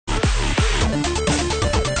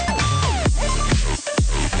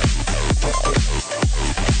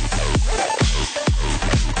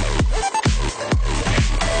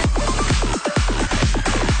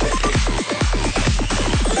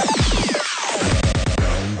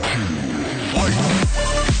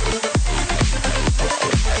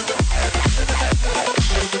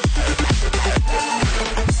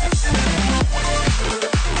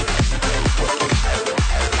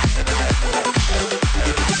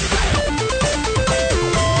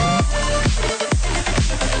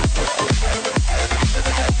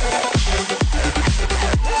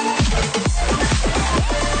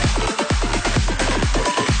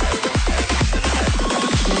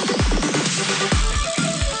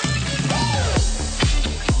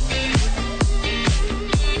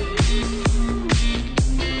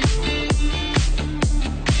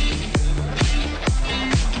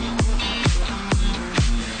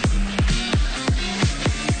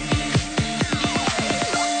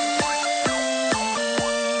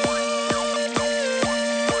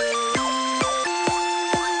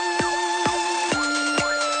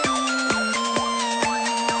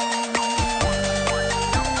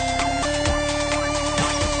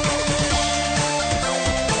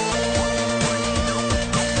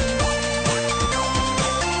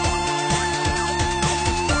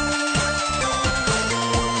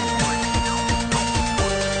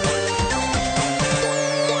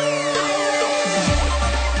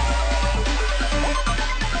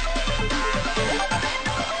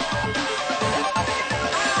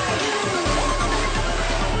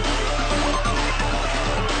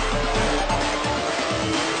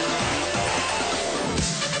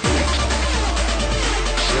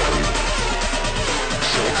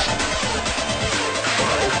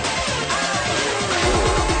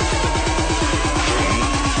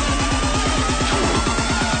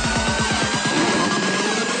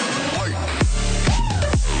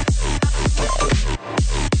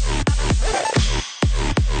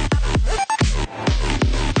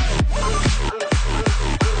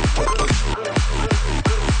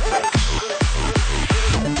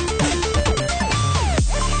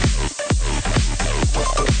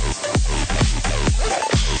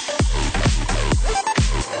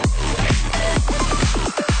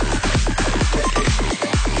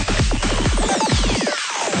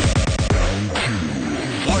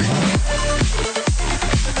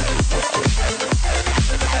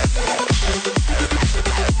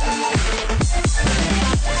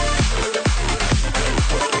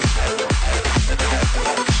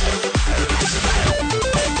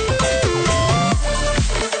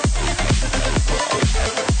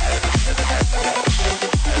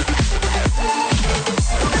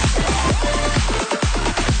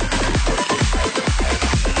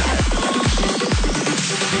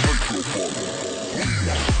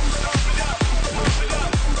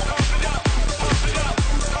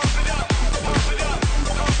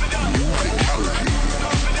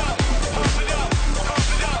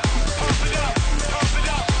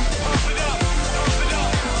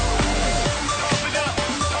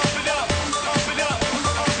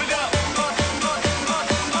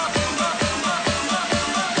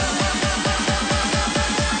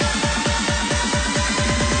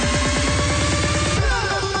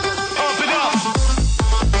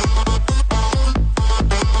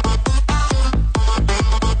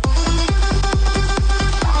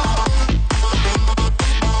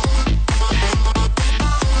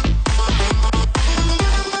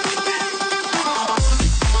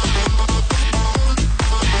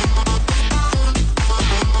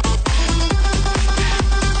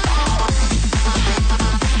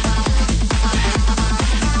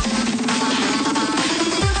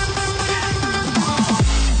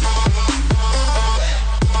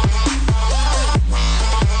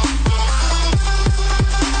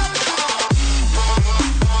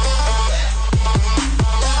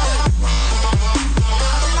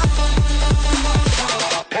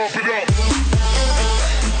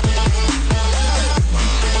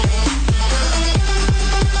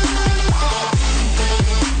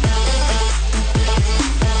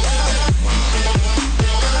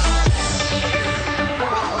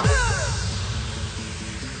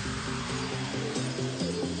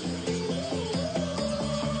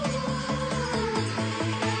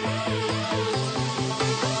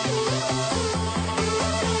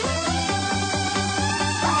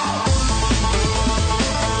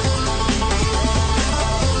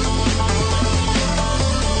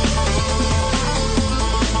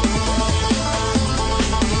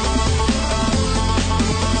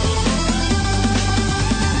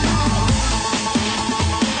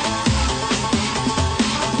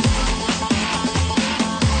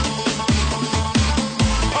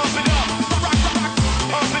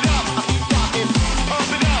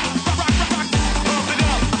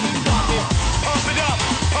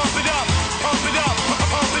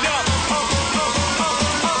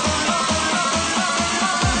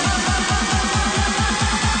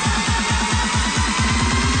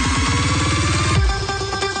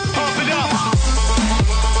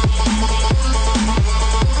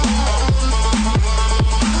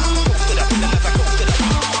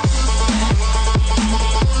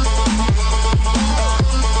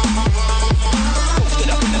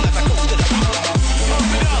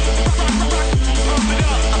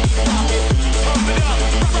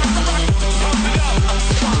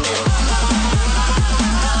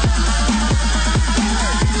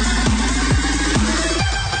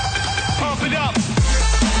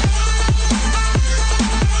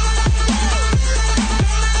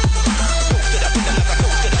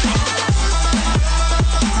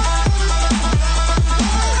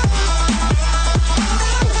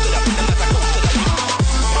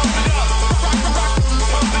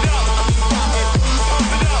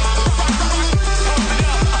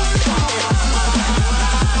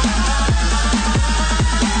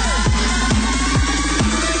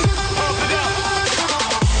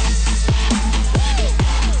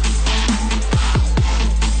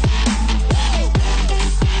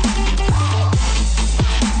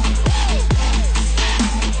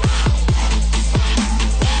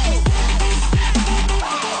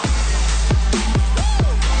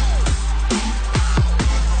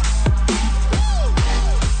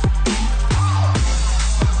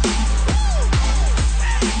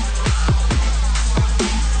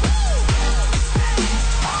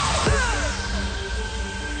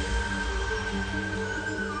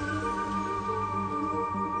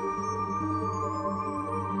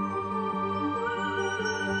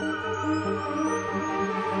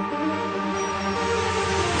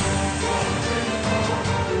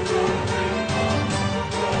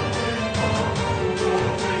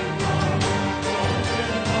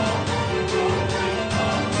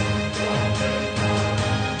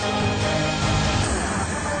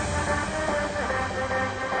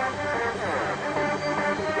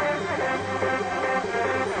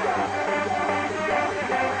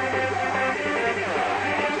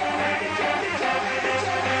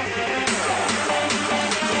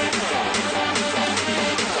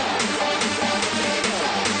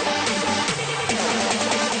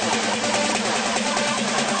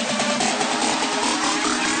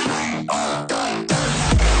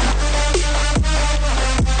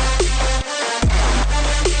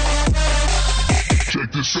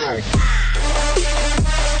this out.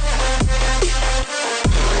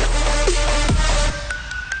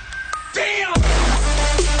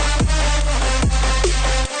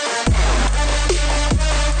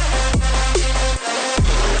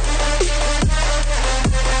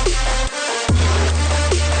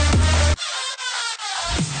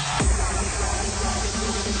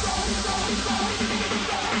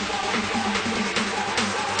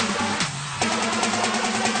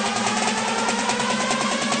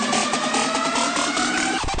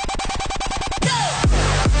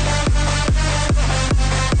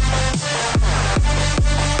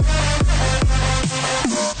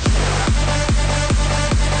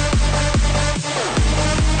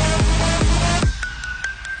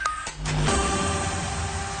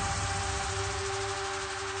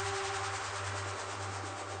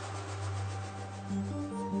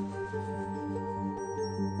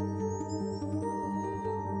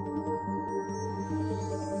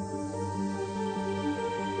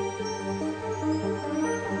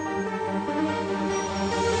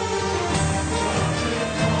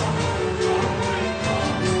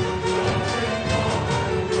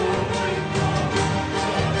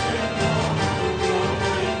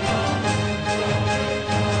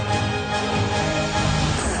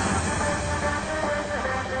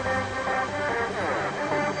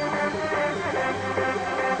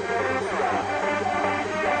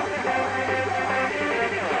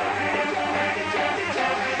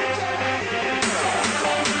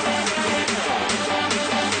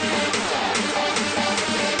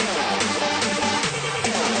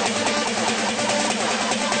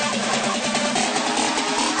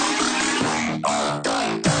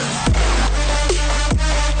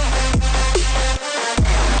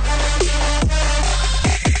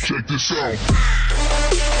 Check this out.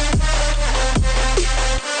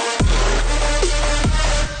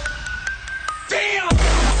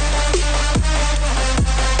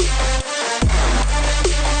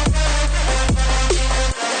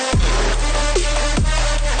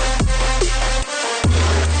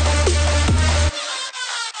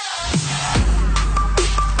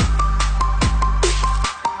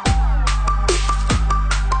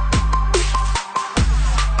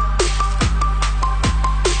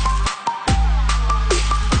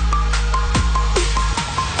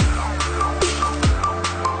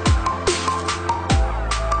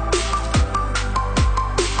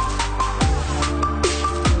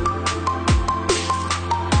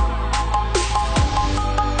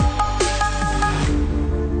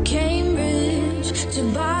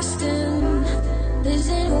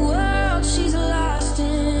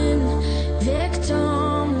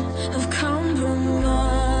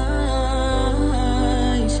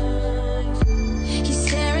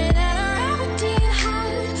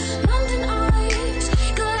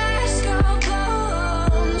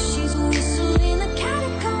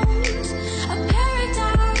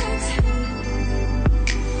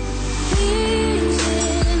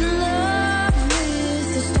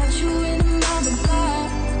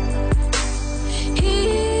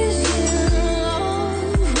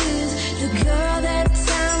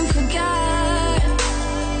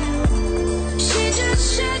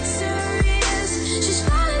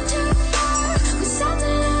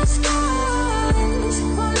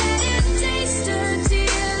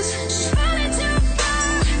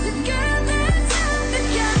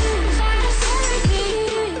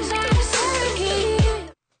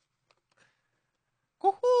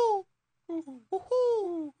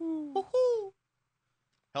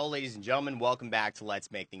 Hello, ladies and gentlemen. Welcome back to Let's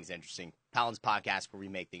Make Things Interesting, Paladin's podcast where we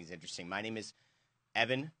make things interesting. My name is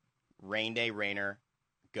Evan, Rain Day Rainer,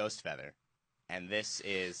 Ghost Feather, and this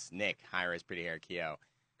is Nick, High-Res Pretty Hair Keo.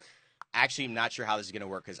 Actually, I'm not sure how this is going to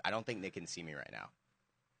work because I don't think Nick can see me right now.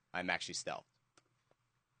 I'm actually stealth.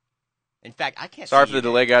 In fact, I can't Sorry see for the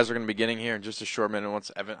you, delay, Nick. guys. We're going to be getting here in just a short minute. Once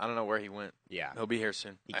Evan, I don't know where he went. Yeah. He'll be here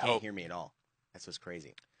soon. He I can't hope. hear me at all. That's what's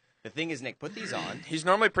crazy. The thing is, Nick, put these on. He's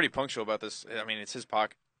normally pretty punctual about this. I mean, it's his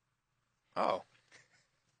pocket. Oh.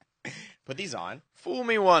 Put these on. Fool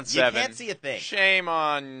me once, You Evan. can't see a thing. Shame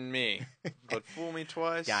on me. But fool me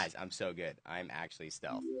twice. Guys, I'm so good. I'm actually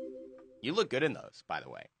stealth. You look good in those, by the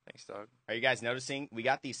way. Thanks, dog. Are you guys noticing? We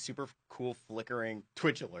got these super cool flickering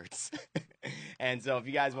Twitch alerts. And so if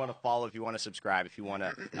you guys want to follow, if you want to subscribe, if you want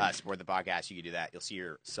to support the podcast, you can do that. You'll see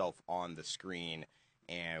yourself on the screen.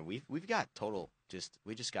 And we've got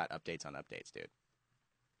we just got updates on updates, dude.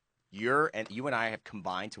 You and I have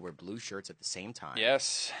combined to wear blue shirts at the same time.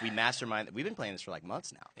 Yes. We mastermind. We've been playing this for like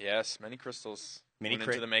months now. Yes, many crystals went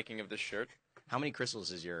into the making of this shirt. How many crystals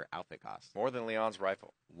does your outfit cost? More than Leon's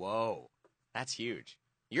rifle. Whoa. That's huge.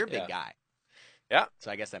 You're a big guy. Yeah.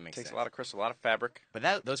 So I guess that makes Takes sense. a lot of crystal, a lot of fabric.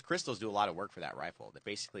 But those crystals do a lot of work for that rifle. That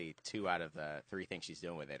basically 2 out of the 3 things she's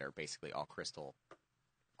doing with it are basically all crystal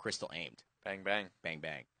aimed. Bang, bang. Bang,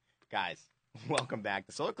 bang. Guys, welcome back.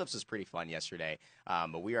 The Solar Eclipse was pretty fun yesterday,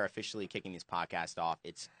 but we are officially kicking this podcast off.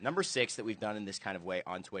 It's number 6 that we've done in this kind of way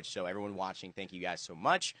on Twitch, so everyone watching, thank you guys so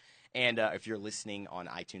much. And if you're listening on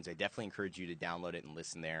iTunes, I definitely encourage you to download it and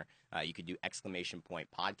listen there. You could do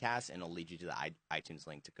 !podcast, and it'll lead you to the iTunes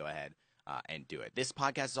link to go ahead and do it. This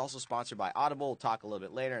podcast is also sponsored by Audible. We'll talk a little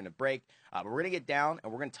bit later in a break, but we're going to get down,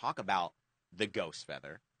 and we're going to talk about the Ghost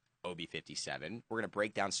Feather, OB57. We're going to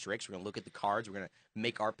break down Strix. We're going to look at the cards. We're going to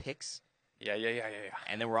make our picks. Yeah.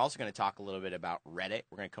 And then we're also going to talk a little bit about Reddit.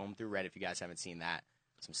 We're going to comb through Reddit if you guys haven't seen that.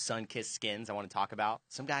 Some Sunkist skins I want to talk about.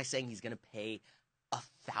 Some guy saying he's going to pay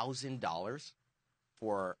 $1,000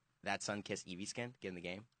 for that Sunkist Eevee skin to get in the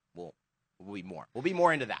game. We'll be more. We'll be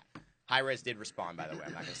more into that. Hi-Res did respond, by the way.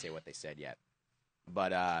 I'm not going to say what they said yet.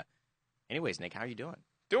 But anyways, Nick, how are you doing?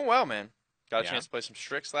 Doing well, man. Got a Yeah? chance to play some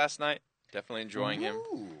Strix last night. Definitely enjoying him.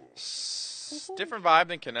 Ooh. Different vibe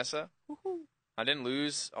than Kinessa. I didn't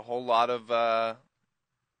lose a whole lot of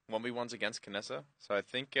 1v1s against Kinessa, so I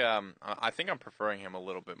think I'm preferring him a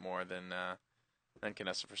little bit more than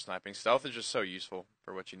Kinessa for sniping. Stealth is just so useful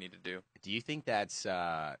for what you need to do. Do you think that's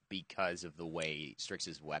because of the way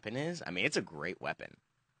Strix's weapon is? I mean, it's a great weapon.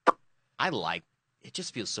 I like it.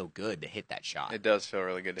 Just feels so good to hit that shot. It does feel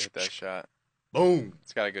really good to hit that shot. Boom.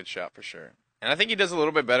 It's got a good shot for sure. And I think he does a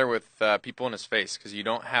little bit better with people in his face because you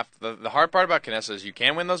don't have the hard part about Kinessa is you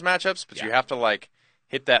can win those matchups, but you have to like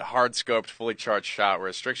hit that hard scoped, fully charged shot.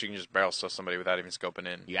 Whereas Strix, you can just barrel steal somebody without even scoping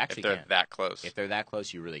in. You actually if they're can. that close. If they're that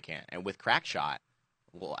close, you really can. And with crack shot,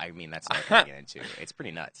 well, I mean, that's not going to get into. It's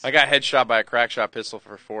pretty nuts. I got headshot by a crack shot pistol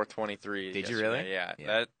for 423. Did you yesterday. really?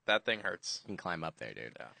 Yeah. That thing hurts. You can climb up there,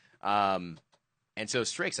 dude. Yeah. And so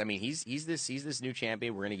Strix, I mean, he's this new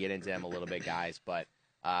champion. We're going to get into him a little bit, guys. But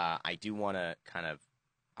I do want to kind of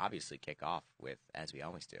obviously kick off with, as we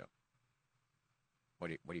always do.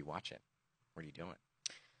 What are you watching? What are you doing?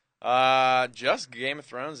 Just Game of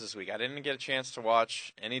Thrones this week. I didn't get a chance to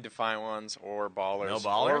watch any Defiant Ones or Ballers, No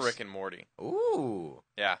Ballers? or Rick and Morty. Ooh.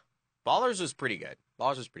 Yeah. Ballers was pretty good.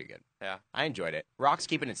 Yeah. I enjoyed it. Rock's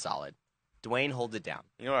keeping it solid. Dwayne holds it down.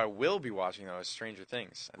 You know what I will be watching, though, is Stranger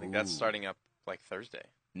Things. I think that's Ooh. starting up, like, Thursday.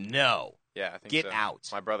 No. Yeah, I think Get so. out.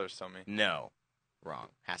 My brothers told me. No. Wrong.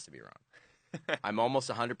 Has to be wrong. I'm almost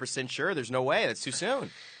 100% sure. There's no way. That's too soon.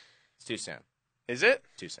 It's too soon. Is it?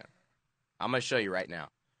 Too soon. I'm going to show you right now.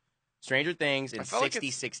 Stranger Things in I felt like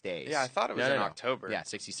 66 days. Yeah, I thought it was No. October. Yeah,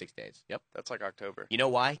 66 days. Yep. That's like October. You know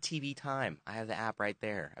why? TV Time. I have the app right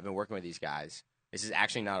there. I've been working with these guys. This is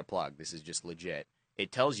actually not a plug. This is just legit.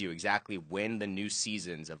 It tells you exactly when the new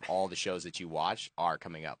seasons of all the shows that you watch are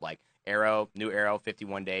coming up. Like Arrow, New Arrow,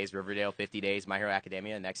 51 days. Riverdale, 50 days. My Hero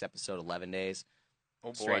Academia, next episode, 11 days. Oh,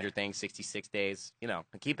 boy. Stranger Things, 66 days. You know,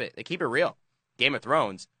 they keep it real. Game of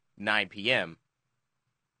Thrones, 9 p.m.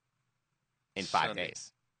 in 5 Sunday.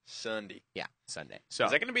 days. Sunday. Yeah, Sunday. So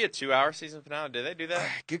Is that going to be a 2-hour season finale? Did they do that?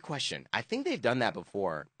 good question. I think they've done that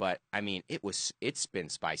before, but I mean, it's been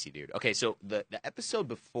spicy, dude. Okay, so the episode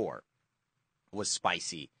before was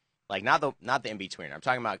spicy, like not the in between. I'm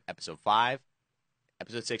talking about episode 5.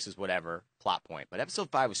 Episode 6 is whatever plot point, but episode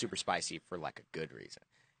 5 was super spicy for like a good reason.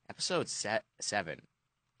 Episode 7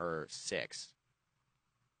 or 6,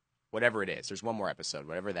 whatever it is. There's one more episode,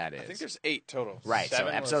 whatever that is. I think there's 8 total. Right. So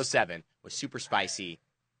 7 episode was- 7 was super spicy,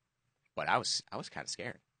 but I was kind of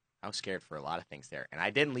scared. I was scared for a lot of things there, and I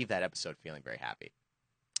didn't leave that episode feeling very happy.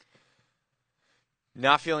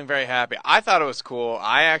 Not feeling very happy. I thought it was cool.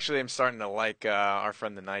 I actually am starting to like our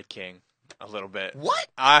friend the Night King a little bit. What?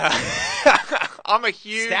 I'm a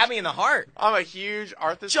huge Stab me in the heart. I'm a huge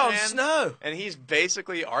Arthas Jon fan. Snow. And he's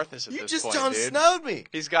basically Arthas at You this just point, Jon dude. Snowed me.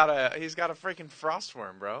 He's got a freaking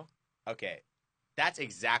Frostworm, bro. Okay. That's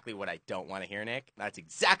exactly what I don't want to hear, Nick. That's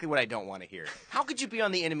exactly what I don't want to hear. How could you be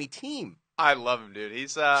on the enemy team? I love him, dude.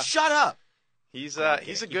 He's Shut up. he's Okay,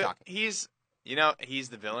 he's a keep good talking. he's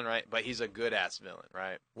the villain, right? But he's a good ass villain,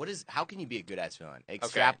 right? How can you be a good ass villain?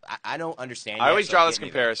 I don't understand. I yet, always so draw this get me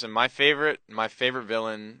comparison. My favorite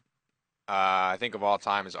villain, I think of all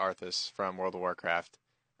time, is Arthas from World of Warcraft.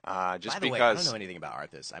 Just By the because, way, I don't know anything about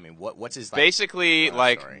Arthas. I mean, what's his like, basically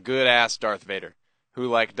story? good ass Darth Vader, who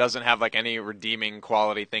like doesn't have like any redeeming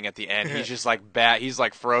quality thing at the end. He's just like bad. He's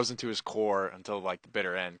like frozen to his core until like the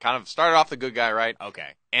bitter end. Kind of started off the good guy, right? Okay.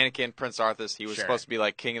 Anakin, Prince Arthas. He was Sure. supposed to be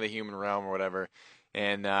like king of the human realm or whatever.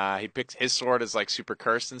 And he picked his sword as like super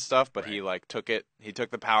cursed and stuff, but he like took it. He took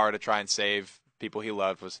the power to try and save people he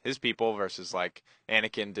loved, was his people, versus like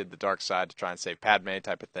Anakin did the dark side to try and save Padme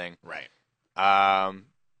type of thing. Right.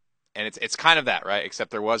 And it's kind of that, right?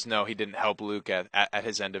 Except he didn't help Luke at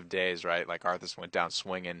his end of days, right? Like Arthas went down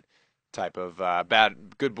swinging type of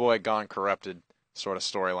good boy gone corrupted sort of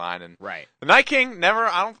storyline. And Right. the Night King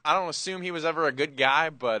I don't assume he was ever a good guy,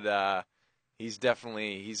 but he's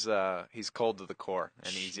definitely he's cold to the core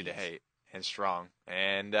and easy to hate and strong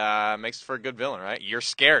and makes for a good villain, right? You're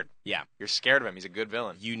scared. Yeah. You're scared of him. He's a good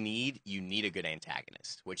villain. You need a good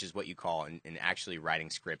antagonist, which is what you call in actually writing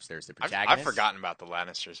scripts. There's the protagonist. I've forgotten about the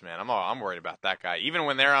Lannisters, man. I'm worried about that guy. Even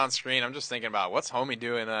when they're on screen, I'm just thinking about what's Homie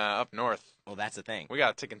doing up north. Well, that's the thing. We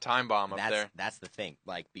got a ticking time bomb up there. That's the thing.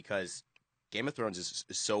 Like, because Game of Thrones is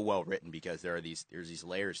so well written because there's these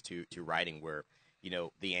layers to writing where,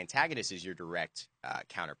 the antagonist is your direct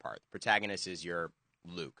counterpart. The protagonist is your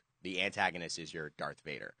Luke. The antagonist is your Darth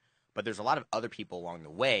Vader. But there's a lot of other people along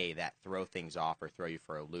the way that throw things off or throw you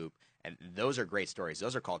for a loop, and those are great stories.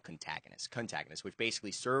 Those are called contagonists, which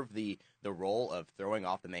basically serve the role of throwing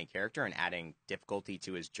off the main character and adding difficulty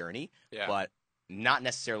to his journey, but not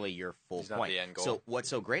necessarily your full point. Not the end goal. So what's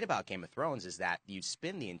so great about Game of Thrones is that you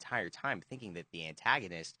spend the entire time thinking that the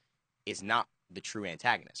antagonist is not the true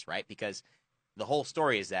antagonist, right? Because the whole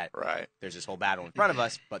story is that there's this whole battle in front of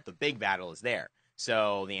us, but the big battle is there.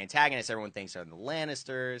 So the antagonists, everyone thinks, are the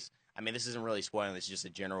Lannisters. I mean, this isn't really spoiling. This is just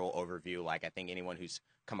a general overview. Like, I think anyone who's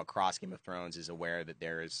come across Game of Thrones is aware that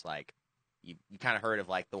there is, like, you kind of heard of,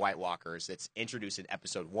 like, the White Walkers that's introduced in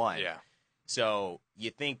episode 1. Yeah. So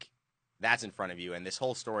you think that's in front of you, and this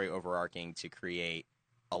whole story overarching to create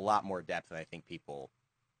a lot more depth than I think people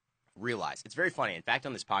realize. It's very funny. In fact,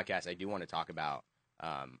 on this podcast, I do want to talk about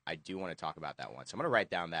that one. So I'm going to write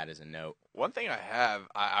down that as a note. One thing I have,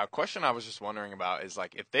 a question I was just wondering about is,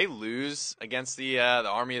 like, if they lose against the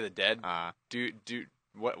Army of the Dead,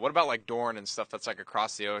 what about, like, Dorne and stuff that's, like,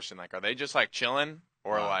 across the ocean? Like, are they just, like, chilling?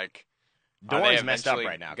 Or, like, Dorne's messed up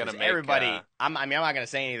right now. Because everybody, I'm not going to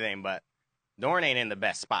say anything, but Dorne ain't in the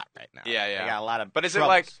best spot right now. Yeah. They got a lot of But is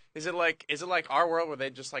troubles. it like our world where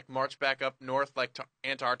they just, like, march back up north, like, to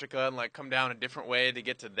Antarctica and, like, come down a different way to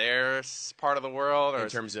get to their part of the world? Or in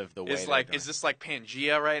terms of the way is this like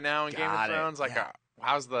Pangea right now in Game of Thrones? Like,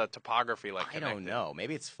 how's the topography like? I don't know.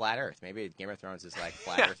 Maybe it's flat Earth. Maybe Game of Thrones is like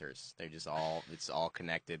flat earthers. They're just it's all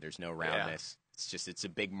connected. There's no roundness. It's a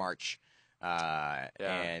big march.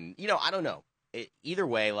 And I don't know. Either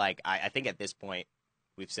way, like I think at this point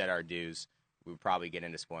we've said our dues. We would probably get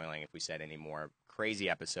into spoiling if we said any more crazy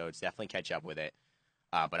episodes. Definitely catch up with it.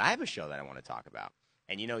 But I have a show that I want to talk about.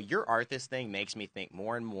 And, your Arthas thing makes me think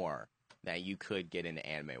more and more that you could get into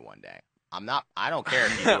anime one day. I don't care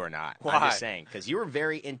if you do or not. Why? I'm just saying. Because you were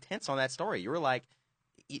very intense on that story. You were like,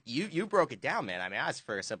 you broke it down, man. I mean, I was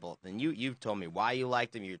very simple. And you told me why you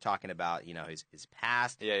liked him. You were talking about, his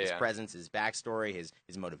past, his presence, his backstory, his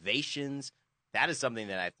motivations. That is something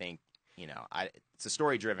that I think, it's a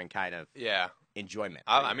story-driven kind of enjoyment.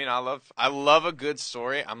 I love a good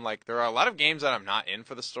story. I'm like, there are a lot of games that I'm not in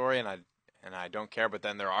for the story, and I don't care. But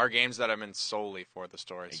then there are games that I'm in solely for the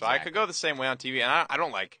story. Exactly. So I could go the same way on TV, and I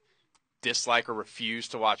don't like dislike or refuse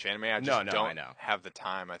to watch anime. I just don't have the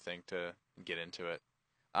time, I think, to get into it.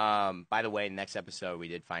 By the way, next episode we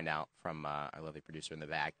did find out from our lovely producer in the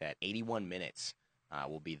back that 81 minutes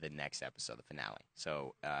will be the next episode, the finale.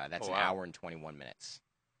 So that's an hour and 21 minutes.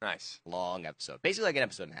 Nice. Long episode. Basically like an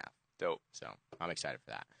episode and a half. Dope. So I'm excited for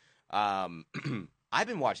that. I've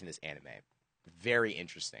been watching this anime. Very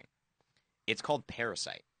interesting. It's called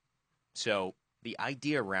Parasite. So the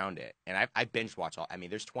idea around it, and I binge watch all. I mean,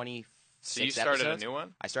 there's 26 So you started episodes. a new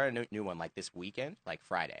one? I started a new one like this weekend, like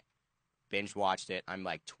Friday. Binge watched it. I'm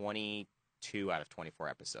like 22 out of 24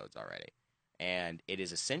 episodes already. And it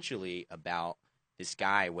is essentially about this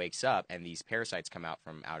guy wakes up and these parasites come out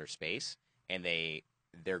from outer space, and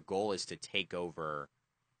their goal is to take over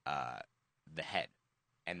the head.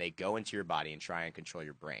 And they go into your body and try and control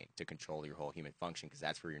your brain to control your whole human function, because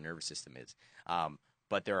that's where your nervous system is.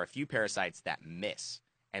 But there are a few parasites that miss,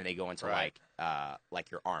 and they go into like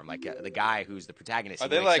your arm, like the guy who's the protagonist. Are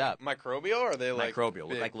they wakes like up, microbial, or are they like microbial?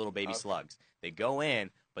 big? Look like little baby slugs. They go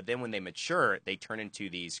in, but then when they mature, they turn into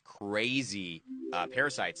these crazy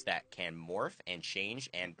parasites that can morph and change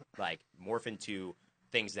and like morph into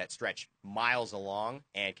things that stretch miles along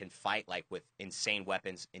and can fight like with insane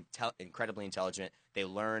weapons. Incredibly intelligent. They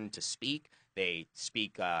learn to speak. They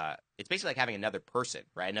speak. It's basically like having another person,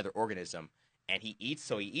 right? Another organism. And he eats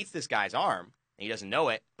this guy's arm, and he doesn't know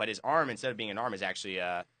it, but his arm, instead of being an arm, is actually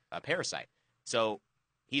a parasite. So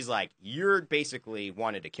he's like, you're basically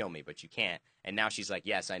wanted to kill me, but you can't. And now she's like,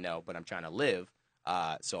 yes, I know, but I'm trying to live,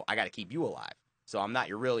 so I got to keep you alive. So I'm not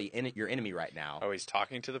your enemy right now. Oh, he's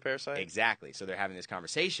talking to the parasite? Exactly. So they're having this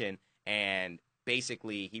conversation, and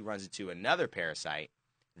basically he runs into another parasite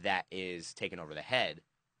that is taking over the head,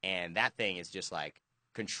 and that thing is just like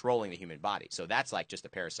controlling the human body. So that's like just a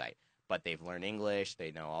parasite. But they've learned English,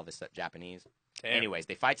 they know all this stuff, Japanese. Damn. Anyways,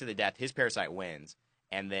 they fight to the death. His parasite wins,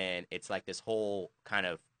 and then it's like this whole kind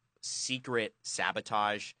of secret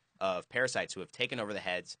sabotage of parasites who have taken over the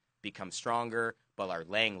heads, become stronger, but are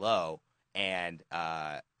laying low. And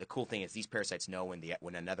the cool thing is these parasites know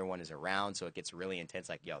when another one is around, so it gets really intense.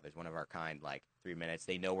 Like, yo, there's one of our kind, like 3 minutes.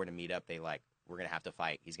 They know where to meet up. They like, we're gonna have to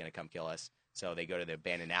fight. He's gonna come kill us. So they go to the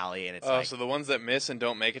abandoned alley, and it's like, so the ones that miss and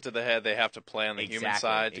don't make it to the head, they have to play on the human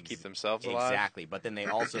side to keep themselves alive. Exactly. But then they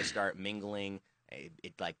also start mingling.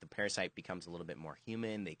 It like the parasite becomes a little bit more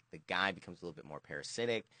human. The guy becomes a little bit more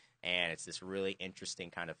parasitic, and it's this really interesting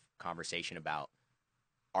kind of conversation about,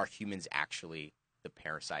 are humans actually the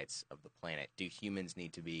parasites of the planet? Do humans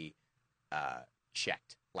need to be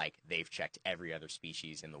checked like they've checked every other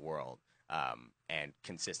species in the world, and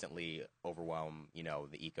consistently overwhelm,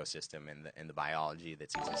 the ecosystem and the biology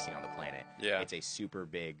that's existing on the planet? Yeah. It's a super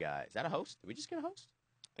big. Is that a host? Did we just get a host?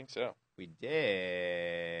 I think so. We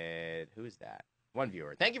did. Who is that? One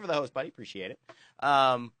viewer. Thank you for the host, buddy. Appreciate it.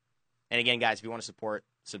 And again, guys, if you want to support,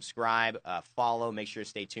 subscribe, follow. Make sure to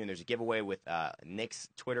stay tuned. There's a giveaway with Nick's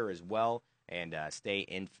Twitter as well, and stay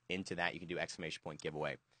into that. You can do !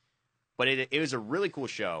 Giveaway. But it was a really cool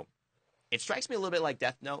show. It strikes me a little bit like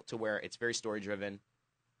Death Note, to where it's very story driven,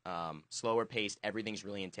 slower paced. Everything's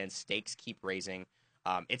really intense. Stakes keep raising.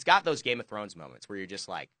 It's got those Game of Thrones moments where you're just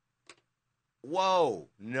like, whoa,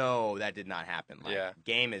 no, that did not happen. Like,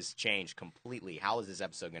 game has changed completely. How is this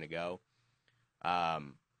episode going to go?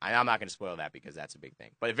 I'm not going to spoil that because that's a big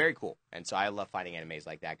thing. But very cool. And so I love fighting animes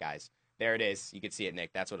like that, guys. There it is. You can see it,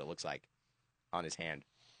 Nick. That's what it looks like on his hand.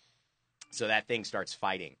 So that thing starts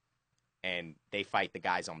fighting, and they fight the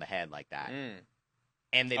guys on the head like that.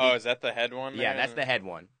 And is that the head one? Yeah, that's the head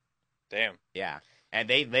one. Damn. Yeah. And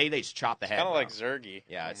they just chop the head. Kind of like Zergy.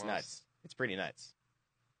 Yeah, almost. It's nuts. It's pretty nuts.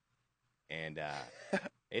 And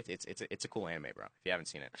it's a cool anime, bro. If you haven't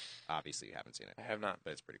seen it, obviously you haven't seen it. I have not,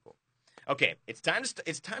 but it's pretty cool. Okay, it's time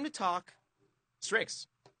to talk Strix.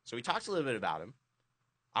 So we talked a little bit about him.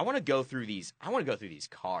 I want to go through these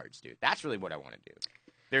cards, dude. That's really what I want to do.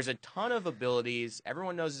 There's a ton of abilities.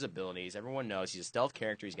 Everyone knows his abilities. Everyone knows he's a stealth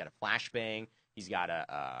character. He's got a flashbang. He's got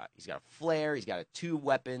a flare. He's got 2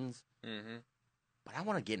 weapons. Mm-hmm. But I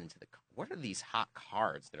want to get into what are these hot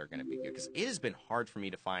cards that are going to be good? Because it has been hard for me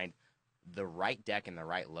to find the right deck and the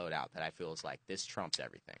right loadout that I feel is like, this trumps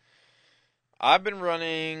everything. I've been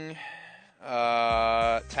running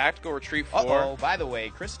Tactical Retreat 4. Uh-oh, by the way,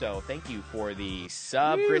 Christo, thank you for the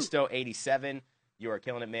sub. Woo! Christo87, you are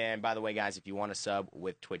killing it, man. By the way, guys, if you want to sub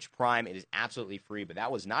with Twitch Prime, it is absolutely free, but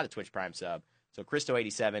that was not a Twitch Prime sub. So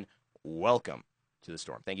Christo87, welcome to the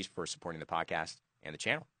storm. Thank you for supporting the podcast and the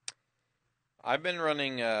channel. I've been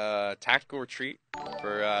running Tactical Retreat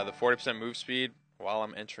for the 40% move speed while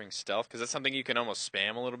I'm entering stealth, because that's something you can almost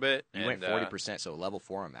spam a little bit. You went 40%, so level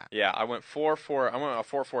 4 on that. Yeah, I went 4-4. I went a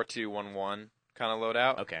 4-4-2-1-1 kind of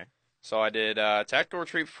loadout. Okay. So I did Tactical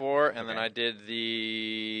Retreat 4, and then I did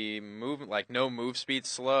the move, like no move speed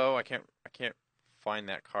slow. I can't find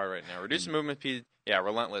that card right now. Reduce the movement speed. Yeah,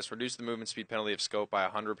 Relentless. Reduce the movement speed penalty of scope by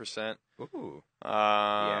 100%. Ooh.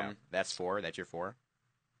 Yeah, that's 4. That's your 4.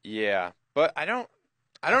 Yeah, but I don't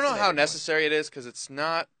know how necessary it is, because it's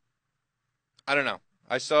not. I don't know.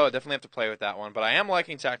 I still definitely have to play with that one, but I am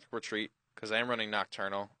liking Tactical Retreat because I am running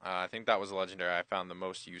Nocturnal. I think that was a legendary I found the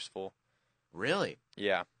most useful. Really?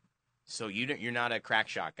 Yeah. So you're not a crack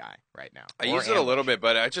shot guy right now. I use it a little bit,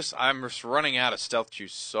 but I'm just running out of stealth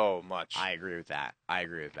juice so much. I agree with that.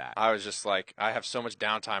 I was just like, I have so much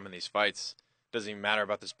downtime in these fights. Doesn't even matter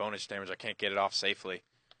about this bonus damage. I can't get it off safely.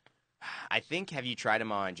 I think, have you tried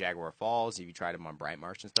him on Jaguar Falls? Have you tried him on Bright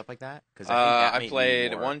Marsh and stuff like that? Because I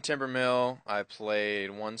played 1 Timber Mill, I played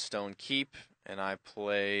 1 Stone Keep, and I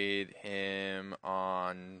played him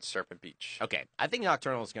on Serpent Beach. Okay, I think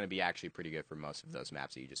Nocturnal is going to be actually pretty good for most of those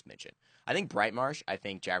maps that you just mentioned. I think Bright Marsh, I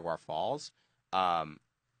think Jaguar Falls. I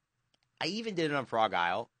even did it on Frog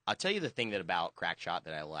Isle. I'll tell you the thing about Crackshot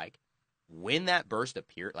that I like. When that burst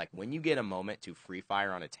appears, like when you get a moment to free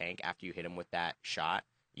fire on a tank after you hit him with that shot,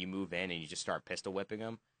 you move in and you just start pistol whipping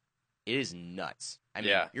them. It is nuts. I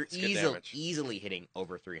mean, you're easily hitting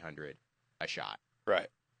over 300 a shot. Right.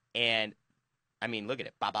 And, I mean, look at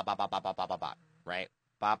it. Bop, bop, bop, bop, bop, bop, bop, bop, bop. Right?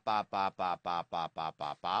 Bop, bop, bop, bop, bop, bop, bop,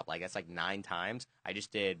 bop, bop. Like, that's like 9 times. I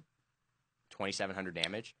just did 2,700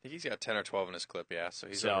 damage. I think he's got 10 or 12 in his clip, yeah. So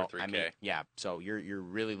he's over 3K. I mean, yeah. So you're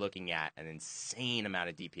really looking at an insane amount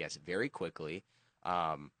of DPS very quickly.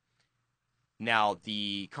 Now,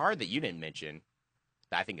 the card that you didn't mention,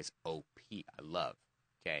 that I think is OP, I love,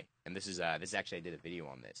 Okay, and this is actually I did a video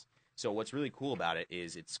on this. So what's really cool about it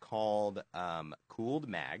is it's called Cooled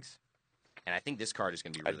Mags, and I think this card is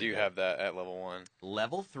going to be really good. have that at level 1.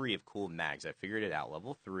 Level 3 of Cooled Mags, I figured it out.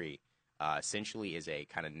 Level 3 essentially is a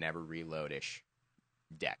kind of never reload-ish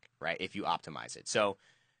deck, right, if you optimize it. So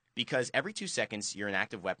because every 2 seconds your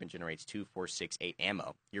inactive weapon generates 2, 4, 6, 8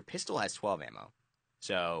 ammo, your pistol has 12 ammo.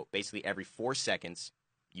 So basically every 4 seconds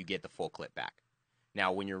you get the full clip back.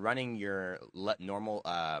 Now when you're running your normal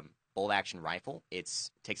bolt-action rifle, it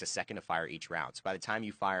takes a second to fire each round. So by the time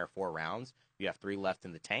you fire 4 rounds, you have 3 left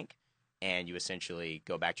in the tank, and you essentially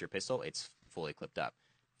go back to your pistol, it's fully clipped up.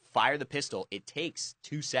 Fire the pistol, it takes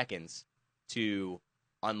 2 seconds to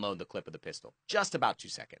unload the clip of the pistol. Just about 2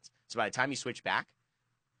 seconds. So by the time you switch back,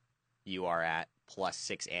 you are at plus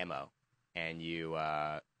 6 ammo, and you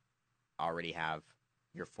already have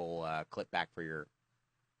your full clip back for your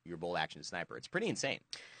bolt-action sniper. It's pretty insane.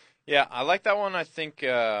 Yeah, I like that one. I think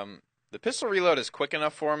the pistol reload is quick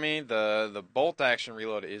enough for me. The bolt action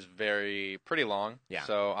reload is pretty long. Yeah.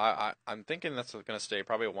 So I'm thinking that's going to stay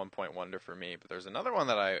probably a 1-point wonder for me. But there's another one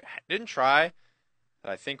that I didn't try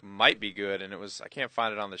that I think might be good, and I can't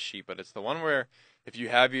find it on the sheet, but it's the one where if you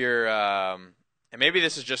have your and maybe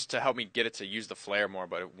this is just to help me get it to use the flare more,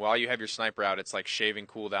 but while you have your sniper out, it's like shaving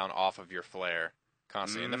cooldown off of your flare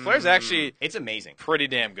constantly. And the flare's actually it's amazing. Pretty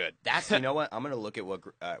damn good. That's you know what? I'm gonna look at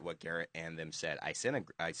what Garrett and them said. I sent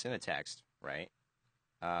a text, right?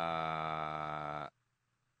 Yeah,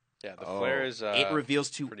 the flare is it reveals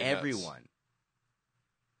to pretty everyone. nuts.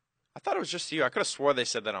 I thought it was just you. I could have swore they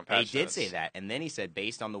said that on patch They did notes. say that, and then he said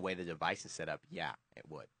based on the way the device is set up, yeah, it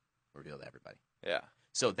would reveal to everybody. Yeah.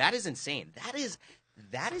 So that is insane. That is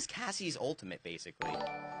Cassie's ultimate, basically,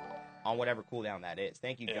 on whatever cooldown that is.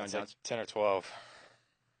 Thank you, John It's like Johnson. 10 or 12.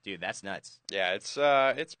 Dude, that's nuts. Yeah,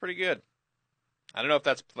 it's pretty good. I don't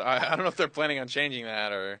know if they're planning on changing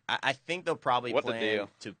that or I think they'll probably What the plan deal?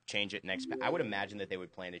 to change it next. I would imagine that they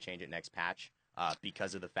would plan to change it next patch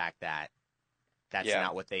because of the fact that that's Yeah.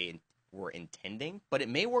 not what they were intending. But it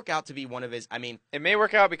may work out to be one of his. I mean, it may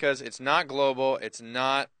work out because it's not global. It's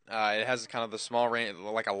not. It has kind of the small range,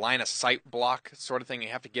 like a line of sight block sort of thing. You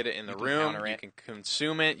have to get it in the You can room. counter You it. can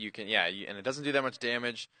consume it. You can, and it doesn't do that much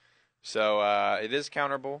damage. So it is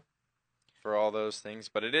counterable for all those things.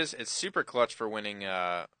 But it's super clutch for winning,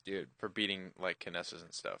 dude, for beating like Kinessas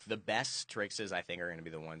and stuff. the best trickses I think are going to be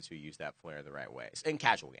the ones who use that flare the right way in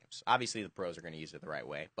casual games. Obviously, the pros are going to use it the right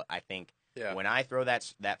way, but I think Yeah. when I throw that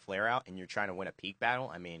flare out and you're trying to win a peak battle,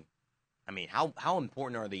 I mean, how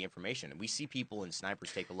important are the information? We see people in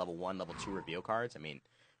snipers take the level 1, level 2 reveal cards. I mean,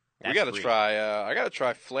 We got to try. I got to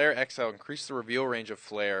try Flare XL. Increase the reveal range of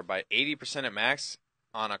Flare by 80% at max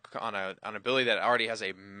on an ability that already has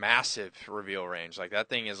a massive reveal range. Like that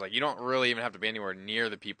thing is like you don't really even have to be anywhere near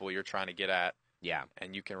the people you're trying to get at, Yeah,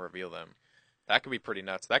 and you can reveal them. That could be pretty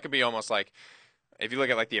nuts. That could be almost like if you look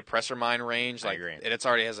at like the oppressor mine range, I like agree. it's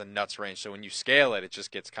already has a nuts range. So when you scale it, it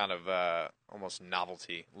just gets kind of almost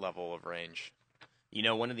novelty level of range. you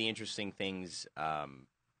know, one of the interesting things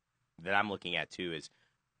that I'm looking at too is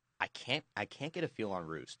I can't get a feel on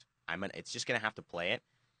Roost. It's just gonna have to play it.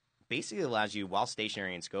 Basically, it allows you while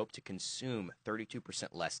stationary in scope to consume 32%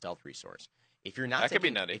 less stealth resource. If you're not That could be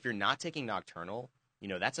taking, nutty. if you're not taking Nocturnal, you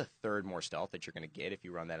know that's a third more stealth that you're gonna get if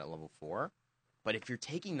you run that at level 4. But if you're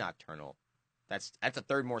taking Nocturnal, that's a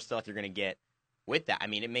third more stealth you're gonna get with that. I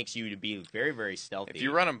mean, it makes you to be very, very stealthy. If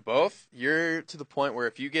you run them both, you're to the point where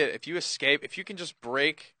if you escape, if you can just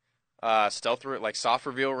break stealth like soft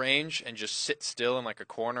reveal range and just sit still in like a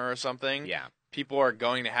corner or something, yeah. people are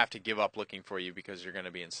going to have to give up looking for you because you're going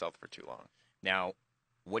to be in stealth for too long. Now,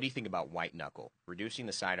 what do you think about White Knuckle? Reducing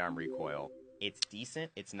the sidearm recoil. It's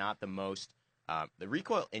decent. It's not the most. The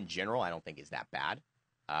recoil in general, I don't think is that bad.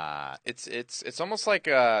 It's almost like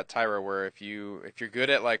Tyra, where if you're good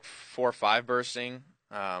at like 4-5 bursting,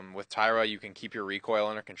 with Tyra you can keep your recoil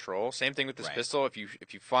under control. Same thing with this Right. pistol. If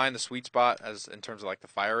you find the sweet spot as in terms of like the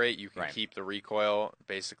fire rate, you can Right. keep the recoil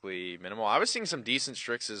basically minimal. I was seeing some decent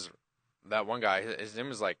Strixes. That one guy, his name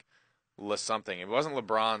was like something. It wasn't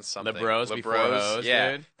LeBron something. LeBros before Hose,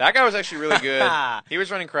 yeah. dude. That guy was actually really good. He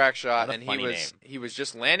was running crack shot, What a and funny he was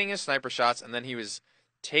just landing his sniper shots, and then he was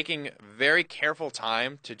taking very careful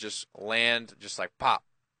time to just land, just like pop,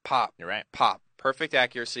 pop, You're right. pop, perfect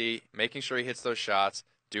accuracy, making sure he hits those shots,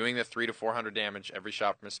 doing the 300 to 400 damage every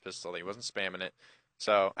shot from his pistol. He wasn't spamming it.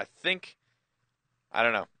 So I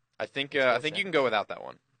don't know. I think you can go without that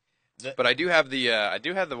one. But I do have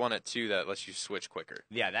the one at 2 that lets you switch quicker.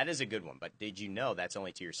 Yeah, that is a good one. But did you know that's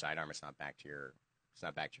only to your sidearm? It's not back to your.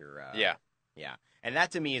 Yeah. Yeah. And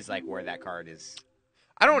that to me is like where that card is.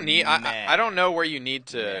 I don't need. Meh. I don't know where you need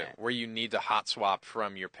to Meh. hot swap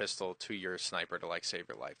from your pistol to your sniper to like save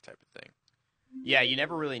your life type of thing. Yeah, you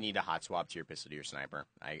never really need to hot swap to your pistol to your sniper.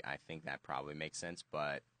 I think that probably makes sense,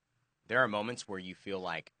 but there are moments where you feel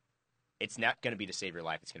like it's not going to be to save your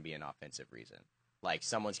life. It's going to be an offensive reason. Like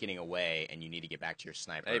someone's getting away and you need to get back to your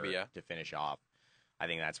sniper Maybe, yeah. to finish off. I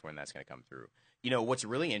think that's when that's going to come through. You know, what's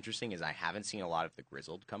really interesting is I haven't seen a lot of the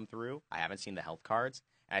Grizzled come through. I haven't seen the health cards.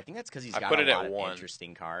 And I think that's because he's got a lot of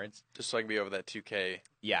interesting cards. Just so I can be over that 2K.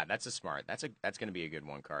 Yeah, that's a smart. That's going to be a good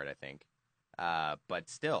one card, I think. But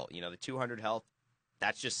still, you know, the 200 health,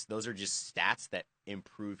 those are just stats that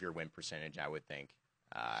improve your win percentage, I would think,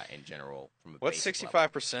 in general. From a What's basic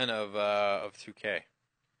 65% of 2K?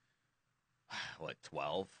 What,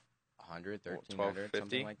 1,200, 1,300, 1250?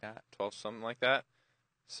 something like that? 12, something like that.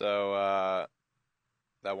 So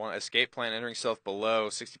that one escape plan entering stealth below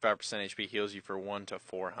 65% HP heals you for 1 to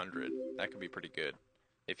 400. That could be pretty good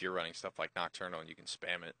if you're running stuff like Nocturnal and you can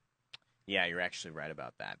spam it. Yeah, you're actually right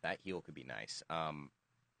about that. That heal could be nice. I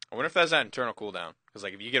wonder if that's that internal cooldown. Because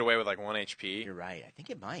like if you get away with like 1 HP, You're right. I think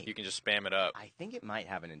it might. you can just spam it up. I think it might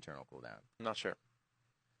have an internal cooldown. I'm not sure.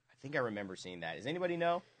 I think I remember seeing that. Does anybody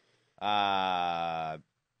know?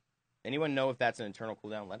 Anyone know if that's an internal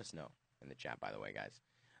cooldown? Let us know in the chat, by the way, guys.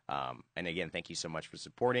 And again, thank you so much for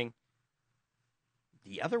supporting.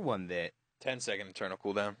 The other one that 10-second internal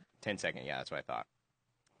cooldown. 10 second, yeah, that's what I thought.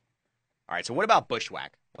 All right, so what about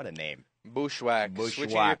Bushwhack? What a name. Bushwhack.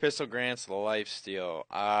 Switching your pistol grants lifesteal.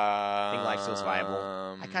 I think lifesteal's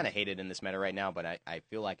viable. I kind of hate it in this meta right now, but I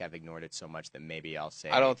feel like I've ignored it so much that maybe I'll say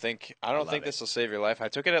I don't think it. this will save your life. I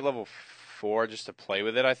took it at level 4 just to play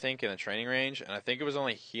with it, I think, in the training range, and I think it was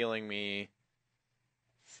only healing me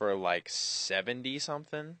for like 70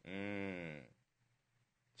 something.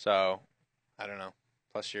 So, I don't know.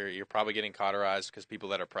 Plus you're probably getting cauterized because people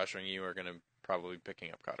that are pressuring you are going to probably be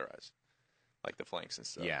picking up cauterized. Like the flanks and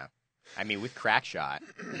stuff. Yeah. I mean, with crack shot,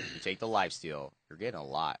 you take the lifesteal, you're getting a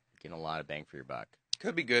lot. You're getting a lot of bang for your buck.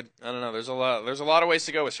 Could be good. I don't know. There's a lot of ways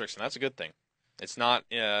to go with Strixon. That's a good thing. It's not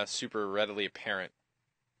super readily apparent,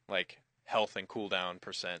 like health and cooldown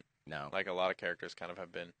percent. No. Like a lot of characters kind of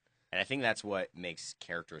have been. And I think that's what makes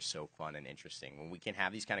characters so fun and interesting. When we can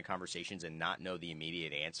have these kind of conversations and not know the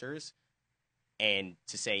immediate answers, and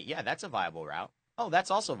to say, yeah, that's a viable route. Oh,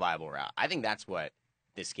 that's also a viable route. I think that's what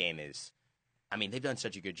this game is. I mean, they've done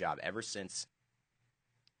such a good job ever since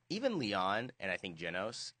even Leon and I think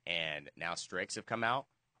Genos and now Strix have come out.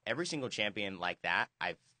 Every single champion like that,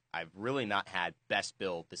 I've really not had best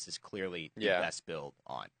build. This is clearly the best build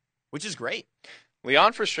on, which is great.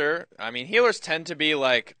 Leon for sure. I mean, healers tend to be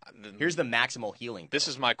like, here's the maximal healing build. This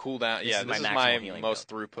is my cooldown. This is my most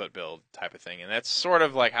build. throughput build type of thing, and that's sort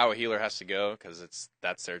of like how a healer has to go because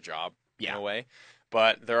that's their job in a way.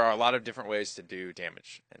 But there are a lot of different ways to do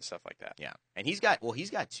damage and stuff like that. Yeah, and he's got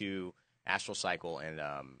 2 Astral Cycle and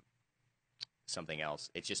something else.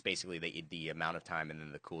 It's just basically the amount of time and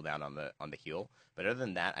then the cooldown on the heal. But other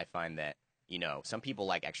than that, I find that some people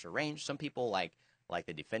like extra range. Some people like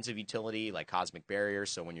the defensive utility, like Cosmic Barrier.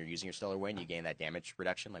 So when you're using your Stellar Wind, you gain that damage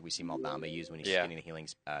reduction, like we see Maldamba use when he's getting the healing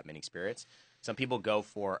Mending Spirits. Some people go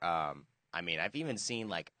for. I mean, I've even seen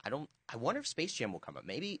I wonder if Space Jam will come up.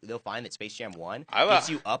 Maybe they'll find that Space Jam 1 gets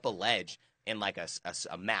you up a ledge in like a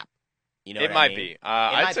map. You know, it might be.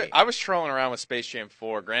 I was trolling around with Space Jam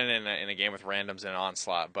 4, granted in a game with randoms and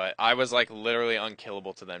Onslaught, but I was like literally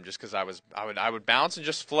unkillable to them just because I would bounce and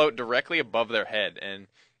just float directly above their head, and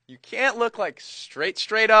you can't look like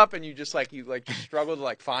straight up, and you just struggle to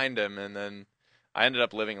like find him, and then I ended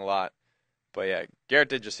up living a lot. But yeah, Garrett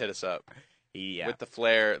did just hit us up. With the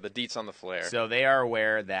flare, the deets on the flare. So they are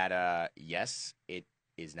aware that, yes, it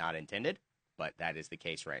is not intended, but that is the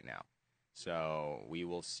case right now. So we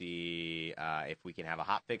will see if we can have a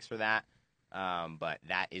hot fix for that. But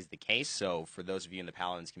that is the case. So for those of you in the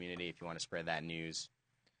Paladins community, if you want to spread that news,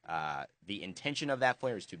 the intention of that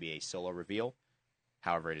flare is to be a solo reveal.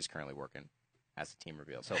 However, it is currently working as a team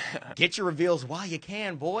reveal. So get your reveals while you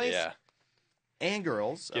can, boys. Yeah. And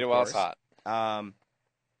girls. Get it while it's hot.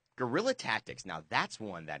 Guerrilla Tactics. Now, that's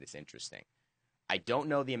one that is interesting. I don't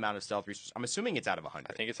know the amount of stealth resources. I'm assuming it's out of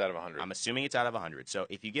 100. I think it's out of 100. I'm assuming it's out of 100. So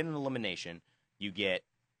if you get an elimination, you get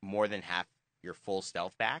more than half your full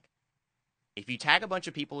stealth back. If you tag a bunch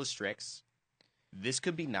of people as Strix, this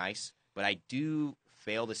could be nice, but I do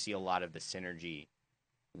fail to see a lot of the synergy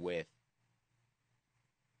with...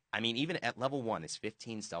 I mean, even at level 1, is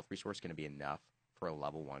 15 stealth resource going to be enough for a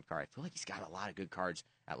level 1 card? I feel like he's got a lot of good cards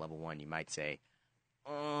at level 1. You might say,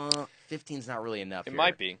 15's not really enough. It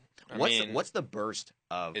might be. What's the burst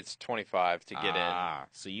of? It's 25 to get in.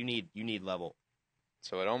 So you need level.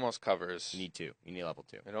 So it almost covers. You need 2. You need level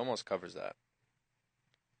 2. It almost covers that.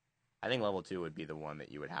 I think level 2 would be the one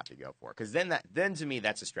that you would have to go for. Because then to me,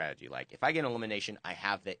 that's a strategy. Like, if I get an elimination, I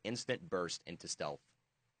have the instant burst into stealth.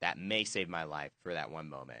 That may save my life for that one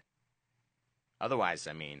moment. Otherwise,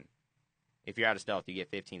 I mean, if you're out of stealth, you get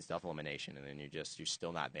 15 stealth elimination, and then you're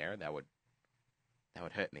still not there. That would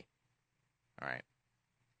hurt me. All right.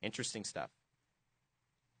 Interesting stuff.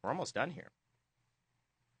 We're almost done here.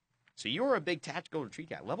 So you were a big tactical retreat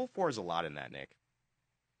guy. Level 4 is a lot in that, Nick.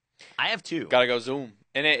 I have 2. Gotta go zoom.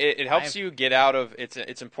 And it helps you get out of...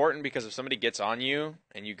 It's important because if somebody gets on you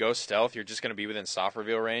and you go stealth, you're just going to be within soft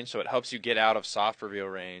reveal range. So it helps you get out of soft reveal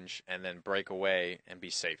range and then break away and be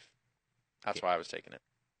safe. That's why I was taking it.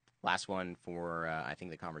 Last one for, I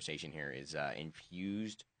think, the conversation here is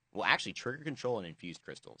infused... Well, actually, trigger control and infused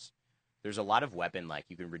crystals. There's a lot of weapon, like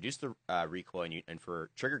you can reduce the recoil, and for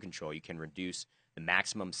trigger control, you can reduce the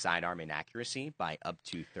maximum sidearm inaccuracy by up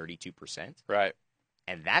to 32%. Right.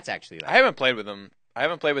 And that's actually... Like, I haven't played with them. I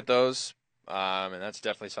haven't played with those, and that's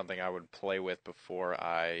definitely something I would play with before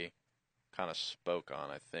I kind of spoke on,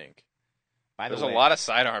 I think. There's a lot of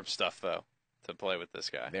sidearm stuff, though, to play with this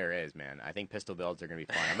guy. There is, man. I think pistol builds are going to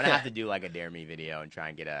be fun. I'm going to have to do like a Dare Me video and try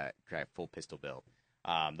and get a full pistol build.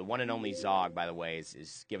 The one and only Zog, by the way,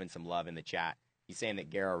 is giving some love in the chat. He's saying that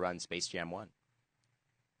Gara runs Space Jam 1.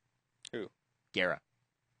 Who? Gara.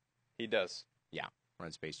 He does. Yeah,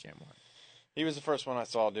 runs Space Jam 1. He was the first one I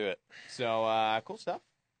saw do it. So, cool stuff.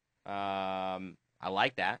 I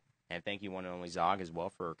like that. And thank you, one and only Zog, as well,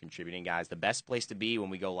 for contributing, guys. The best place to be when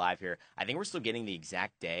we go live here. I think we're still getting the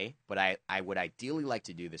exact day, but I would ideally like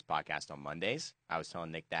to do this podcast on Mondays. I was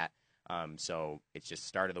telling Nick that. So it's just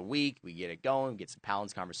start of the week. We get it going, get some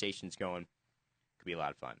Paladins conversations going. Could be a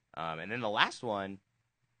lot of fun. And then the last one,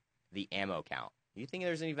 the ammo count. Do you think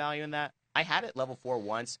there's any value in that? I had it level 4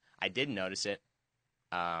 once. I did notice it.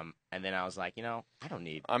 And then I was like, I don't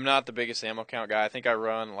need. I'm not the biggest ammo count guy. I think I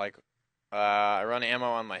run I run ammo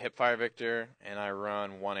on my Hipfire Victor, and I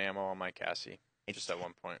run 1 ammo on my Cassie. Just at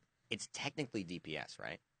one point. It's technically DPS,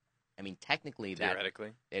 right? I mean, technically,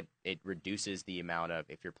 theoretically, it reduces the amount of,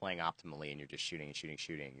 if you're playing optimally and you're just shooting,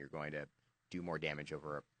 you're going to do more damage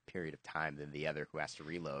over a period of time than the other who has to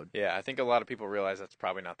reload. Yeah, I think a lot of people realize that's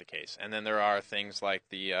probably not the case. And then there are things like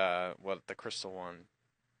the crystal one.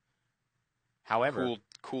 However,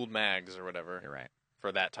 cooled mags or whatever. You're right.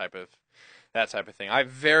 For that type of thing. I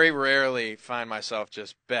very rarely find myself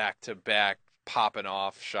just back to back popping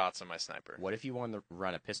off shots on my sniper. What if you want to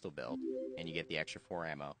run a pistol build and you get the extra 4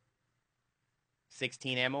 ammo?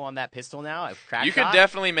 16 ammo on that pistol now? You could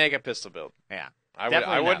definitely make a pistol build. Yeah.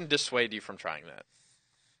 I wouldn't dissuade you from trying that.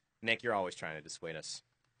 Nick, you're always trying to dissuade us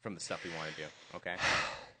from the stuff we want to do, okay?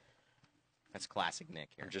 That's classic Nick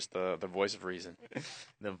here. I'm just the voice of reason.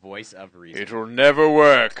 The voice of reason. It will never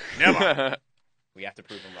work. Never. We have to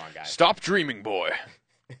prove him wrong, guys. Stop dreaming, boy.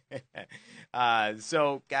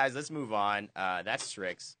 So, guys, let's move on. That's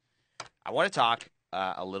Strix. I want to talk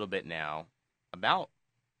a little bit now about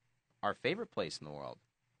our favorite place in the world.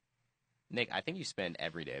 Nick, I think you spend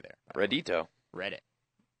every day there. Reddito. Reddit.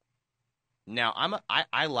 Now,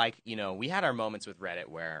 I like, we had our moments with Reddit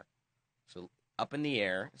where, so up in the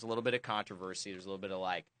air, there's a little bit of controversy. There's a little bit of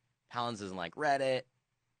like, Paladins doesn't like Reddit.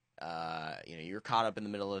 You're caught up in the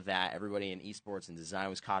middle of that. Everybody in esports and design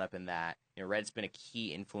was caught up in that. Reddit's been a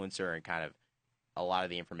key influencer in kind of a lot of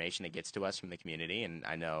the information that gets to us from the community. And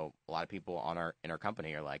I know a lot of people in our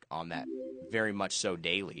company are like on that very much so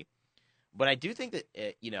daily. But I do think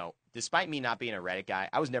that, despite me not being a Reddit guy,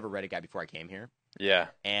 I was never a Reddit guy before I came here. Yeah.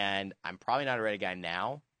 And I'm probably not a Reddit guy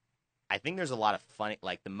now. I think there's a lot of funny,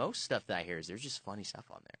 like the most stuff that I hear is there's just funny stuff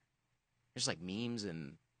on there. There's like memes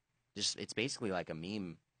and it's basically like a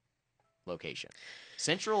meme location.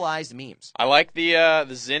 Centralized memes. I like the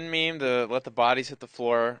Zin meme, the let the bodies hit the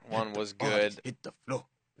floor one was good. Hit the floor.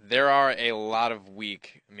 There are a lot of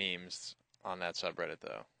weak memes on that subreddit,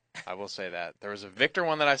 though. I will say that. There was a Victor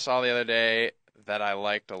one that I saw the other day that I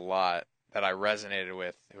liked a lot, that I resonated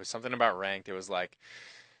with. It was something about ranked. It was like,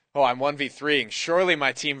 oh, I'm 1v3ing. Surely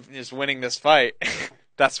my team is winning this fight.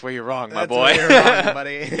 That's where you're wrong, my boy. That's where you're wrong,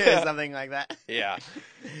 buddy. Something like that. Yeah.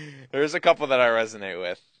 There's a couple that I resonate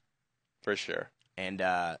with, for sure. And,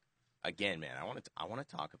 again, man, I want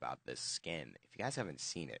to talk about this skin. If you guys haven't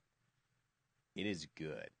seen it, it is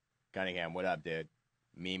good. Cunningham, what up, dude?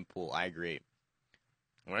 Meme pool, I agree.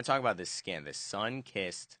 I want to talk about this skin, this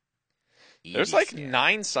sun-kissed Eevee There's like skin.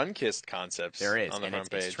 9 sun-kissed concepts there is, on the and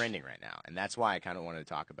front page. It's trending right now, and that's why I kind of wanted to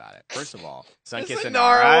talk about it. First of all, sun-kissed This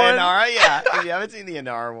Inara. Inara one? Inara, yeah. If you haven't seen the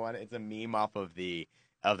Inara one, it's a meme off of the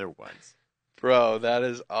other ones. Bro, that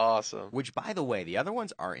is awesome. Which, by the way, the other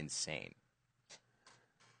ones are insane.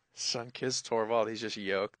 Sunkissed Torvald, he's just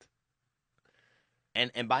yoked.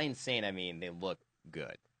 And by insane, I mean they look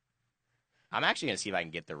good. I'm actually going to see if I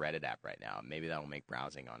can get the Reddit app right now. Maybe that will make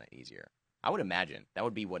browsing on it easier. I would imagine. That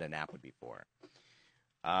would be what an app would be for.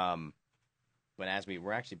 But as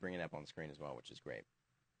we're actually bringing it up on the screen as well, which is great.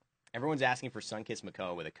 Everyone's asking for Sunkissed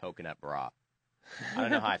Makoa with a coconut bra. I don't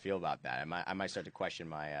know how I feel about that. I might start to question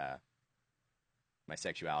my my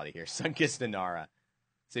sexuality here. Sunkissed Inara.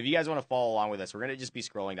 So if you guys want to follow along with us, we're going to just be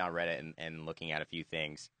scrolling down Reddit and looking at a few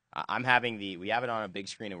things. We have it on a big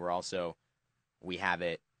screen, and we have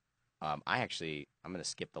it. I'm going to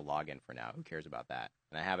skip the login for now. Who cares about that?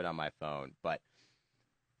 And I have it on my phone. But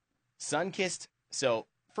Sunkissed. So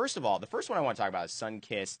first of all, the first one I want to talk about is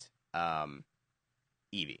Sunkissed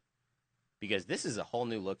Eevee, because this is a whole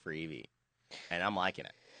new look for Eevee, and I'm liking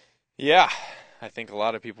it. Yeah, I think a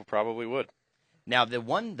lot of people probably would. Now,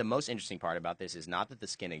 the most interesting part about this is not that the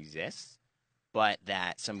skin exists, but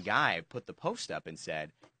that some guy put the post up and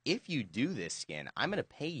said, if you do this skin, I'm going to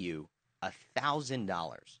pay you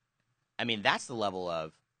 $1,000. I mean, that's the level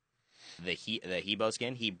of the Hebo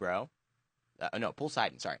skin,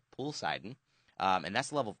 Poolsidon. And that's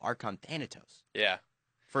the level of Archon Thanatos. Yeah.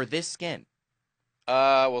 For this skin.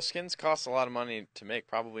 Well, skins cost a lot of money to make,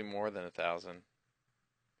 probably more than $1,000.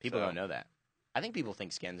 People don't know that. I think people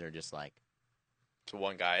think skins are just like... to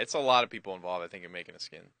one guy. It's a lot of people involved, I think, in making a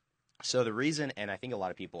skin. So the reason, and I think a lot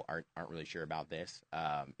of people aren't really sure about this,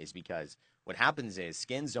 is because what happens is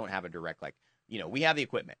skins don't have a direct, we have the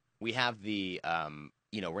equipment. We have the,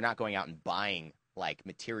 we're not going out and buying,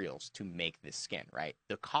 materials to make this skin, right?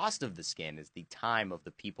 The cost of the skin is the time of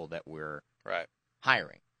the people that we're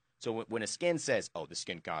hiring. So when a skin says, oh, the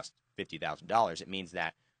skin costs $50,000, it means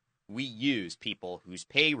that we use people whose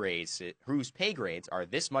pay grades are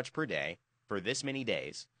this much per day for this many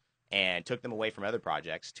days, and took them away from other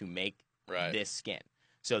projects to make this skin.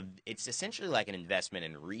 So it's essentially like an investment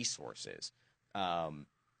in resources.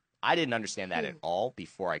 I didn't understand that at all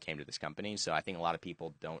before I came to this company, so I think a lot of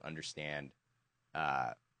people don't understand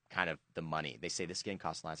kind of the money. They say the skin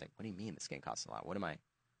costs a lot. It's like, what do you mean the skin costs a lot? What are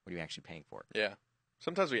you actually paying for? Yeah.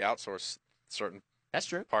 Sometimes we outsource certain That's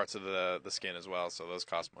true. parts of the skin as well, so those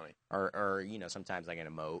cost money. Or sometimes like an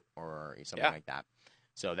emote or something like that.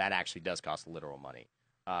 So that actually does cost literal money.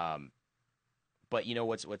 But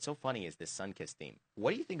what's so funny is this Sunkissed theme.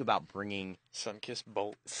 What do you think about bringing Sunkissed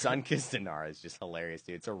Bolt? Sunkissed Inara is just hilarious,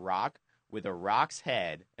 dude. It's a rock with a rock's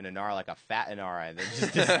head and Inara like a fat Inara, and then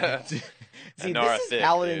just this. See, Inara this is thick,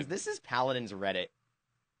 Paladin's. dude. This is Paladin's Reddit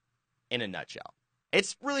in a nutshell.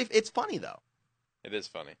 It's funny though. It is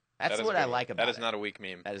funny. That's That is what a I good like one. about it. That is not a weak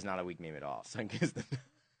meme. That is not a weak meme at all. Sunkissed.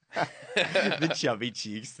 The chubby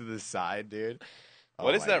cheeks to the side, dude.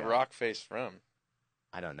 What is my that God. rock face from?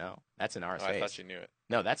 I don't know. That's Inara's Oh, face. I thought you knew it.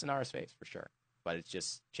 No, that's Inara's face for sure. But it's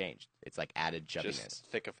just changed. It's like added chubbiness.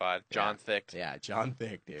 Just thickified. John Thick. Yeah, John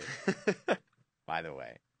Thick, dude. By the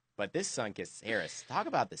way. But this Sunkissed Saris. Talk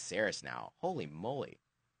about the Saris now. Holy moly.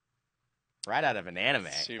 Right out of an anime.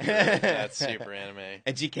 That's super anime.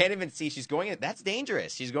 And she can't even see. She's going in. That's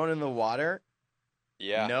dangerous. She's going in the water.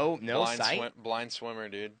 Yeah. No sight. Blind swimmer,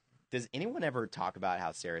 dude. Does anyone ever talk about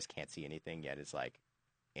how Saris can't see anything yet is like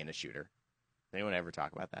in a shooter? Does anyone ever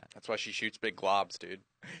talk about that? That's why she shoots big globs, dude.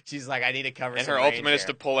 She's like, I need to cover And some her range ultimate is here.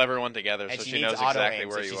 to pull everyone together, And so she needs knows auto exactly aim,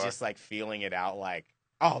 where so you she's are. just like feeling it out like,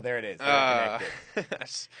 oh, there it is. They're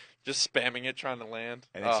connected. Just spamming it, trying to land.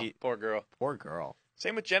 And then Poor girl. Poor girl.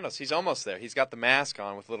 Same with Genos. He's almost there. He's got the mask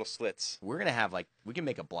on with little slits. We're going to have we can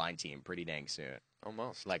make a blind team pretty dang soon.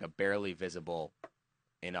 Almost. Like a barely visible,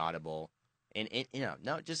 inaudible, and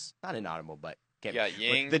no, just not inaudible, but You got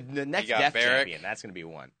Ying. the next you got death Barrack. champion. That's going to be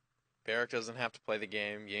one. Barrack doesn't have to play the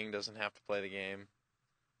game. Ying doesn't have to play the game.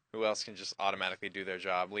 Who else can just automatically do their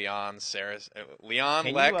job? Leon, Saris, Leon,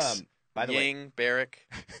 Can Lex, you, by the way, Ying, Barrack.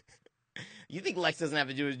 you think Lex doesn't have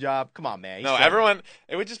to do his job? Come on, man. He's No, trying- everyone.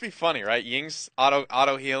 It would just be funny, right? Ying's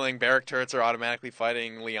auto healing. Barrack turrets are automatically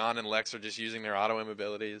fighting. Leon and Lex are just using their auto aim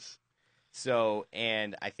abilities. So,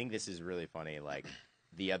 and I think this is really funny. Like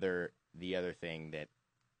the other thing that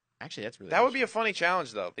actually that's really That would be a funny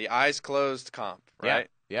challenge, though. The eyes closed comp, right?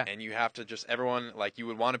 Yeah. And you have to just everyone like you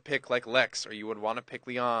would want to pick like Lex, or you would want to pick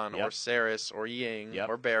Leon, Yep. or Saris, or Ying, Yep.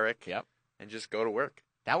 or Barrack, Yep. and just go to work.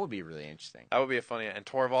 That would be really interesting. That would be a funny. And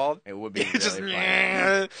Torvald, It would be really just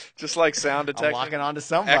funny. just like sound I'm detection, locking on to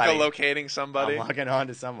somebody. echolocating somebody. I'm locking on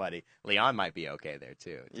to somebody. Leon might be okay there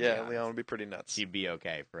too. to be Yeah, honest. Leon would be pretty nuts. She'd be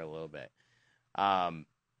okay for a little bit.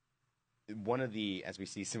 One of the, as we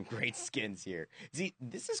see some great skins here. See,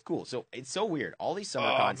 this is cool. So it's so weird. All these summer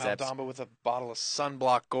concepts Mount Damba with a bottle of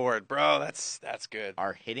sunblock gourd, bro. That's good.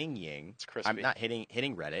 are hitting Ying. It's crispy. I'm not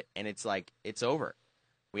hitting Reddit, and it's like it's over.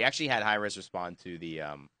 We actually had Hi-Rez respond to the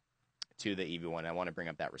EV1. I want to bring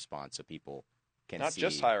up that response so people can Not see.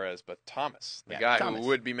 just Hi-Rez, but Thomas, the Yeah, guy Thomas. who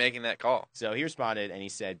would be making that call. So he responded, and he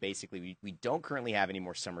said, basically, we don't currently have any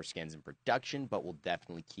more summer skins in production, but we'll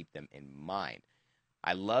definitely keep them in mind.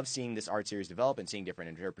 I love seeing this art series develop and seeing different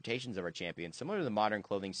interpretations of our champions, similar to the modern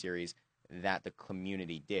clothing series that the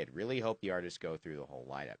community did. Really hope the artists go through the whole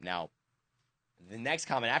lineup. Now, the next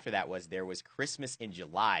comment after that was there was Christmas in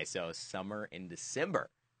July, so summer in December.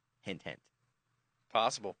 Hint, hint.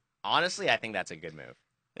 Possible. Honestly, I think that's a good move.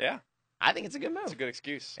 Yeah, I think it's a good move. it's a good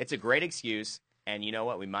excuse. It's a great excuse, and you know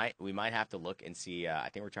what? We might have to look and see. I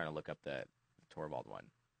think we're trying to look up the Torvald one.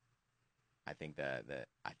 I think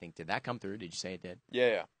did that come through? Did you say it did?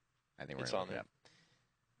 Yeah. I think we're It's gonna on look it there. up.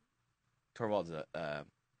 Torvald's a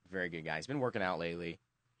very good guy. He's been working out lately.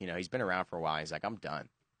 You know, he's been around for a while. He's like, I'm done.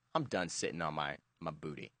 I'm done sitting on my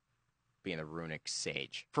booty, being a runic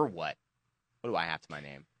sage. For what? What do I have to my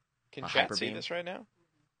name? Can A chat hyper see beam? this right now?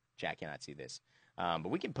 Chat cannot see this. But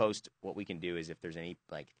we can post. What we can do is if there's any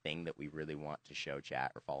thing that we really want to show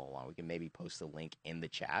chat or follow along, we can maybe post the link in the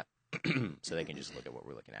chat so they can just look at what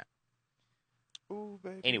we're looking at. Ooh,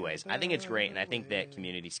 baby, Anyways, I think it's great, and I think that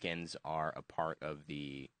community skins are a part of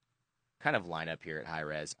the kind of lineup here at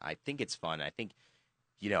Hi-Rez. I think it's fun. I think,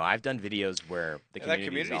 I've done videos where the that community's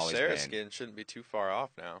community always Sarah been. skin shouldn't be too far off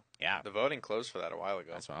now. Yeah, The voting closed for that a while ago.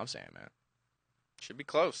 that's what I'm saying, man. Should be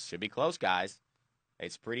close. Should be close, guys.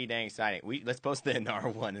 It's pretty dang exciting. Let's post the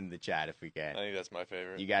Inara one in the chat if we I can. think that's my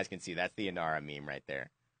favorite. You guys can see that's the Inara meme right there.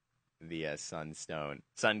 The sun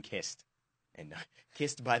kissed, and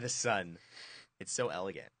kissed by the sun. It's so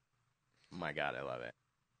elegant. Oh my God, I love it.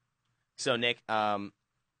 So Nick, I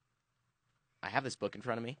have this book in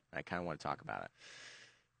front of me. And I kind of want to talk about it.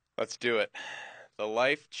 Let's do it. The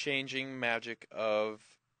life-changing magic of...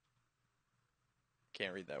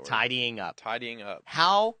 Can't read that word. Tidying up. Tidying up.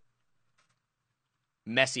 How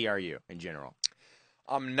messy are you in general?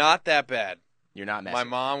 I'm not that bad. You're not messy. My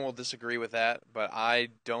mom will disagree with that, but I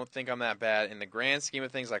don't think I'm that bad. In the grand scheme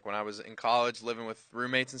of things, like when I was in college living with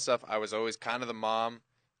roommates and stuff, I was always kind of the mom.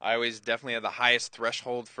 I always definitely had the highest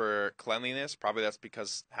threshold for cleanliness. Probably that's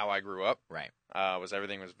because how I grew up. Right.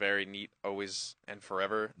 Everything was very neat, always and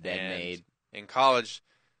forever. Dead And maid. in college,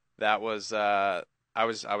 that was I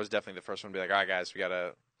was definitely the first one to be like, all right, guys, we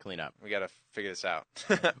gotta Clean up. figure this out.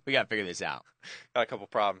 We got to figure this out. Got a couple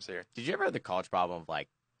problems here. Did you ever have the college problem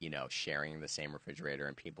of sharing the same refrigerator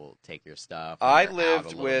and people take your stuff? I and they're out a lived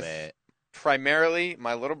little with bit? primarily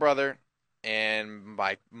my little brother and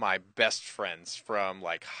my best friends from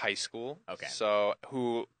like high school. Okay. So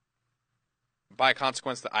who, by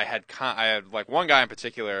consequence, that I had like one guy in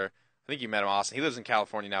particular. I think you met him, Austin. He lives in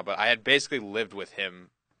California now, but I had basically lived with him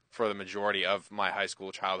for the majority of my high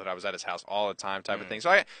school childhood. I was at his house all the time, type of thing.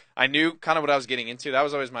 So I knew kind of what I was getting into. That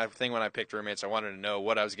was always my thing when I picked roommates. I wanted to know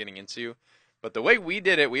what I was getting into. But the way we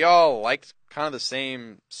did it, we all liked kind of the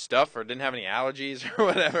same stuff or didn't have any allergies or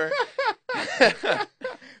whatever.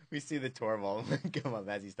 We see the Torvald come up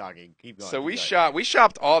as he's talking. Keep going. So keep we going.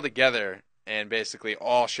 shopped all together and basically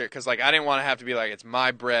all shared, because like I didn't want to have to be like, it's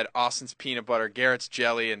my bread, Austin's peanut butter, Garrett's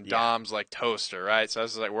jelly, and Yeah. Dom's like toaster, right? So I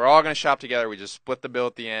was like, we're all gonna shop together. We just split the bill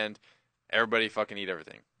at the end. Everybody fucking eat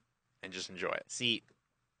everything and just enjoy it. See,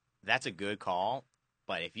 that's a good call.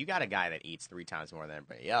 But if you got a guy that eats 3 times more than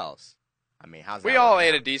everybody else, I mean, how's that? We all working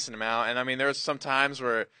ate a out? decent amount, and I mean, there was some times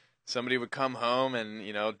where somebody would come home and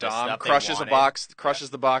Dom stuff they crushes wanted.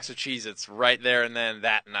 the box of Cheez-Its right there and then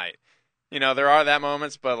that night. There are that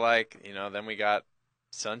moments, but then we got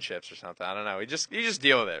Sun Chips or something. I don't know. You just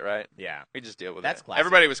deal with it, right? Yeah. We just deal with That's it. classic.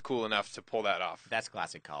 Everybody was cool enough to pull that off. That's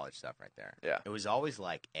classic college stuff right there. Yeah. It was always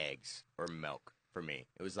like eggs or milk for me.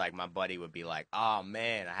 It was like my buddy would be like, "Oh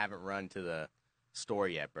man, I haven't run to the store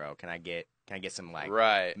yet, bro. Can I get some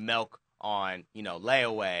Right. milk on,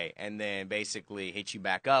 layaway and then basically hit you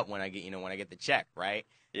back up when I get the check, right?"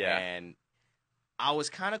 Yeah. And I was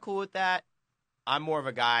kind of cool with that. I'm more of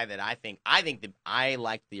a guy that I think that I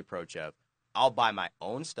like the approach of I'll buy my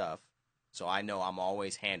own stuff so I know I'm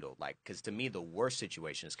always handled. Like, because to me, the worst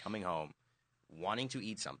situation is coming home, wanting to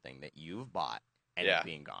eat something that you've bought and Yeah. it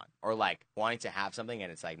being gone. Or like wanting to have something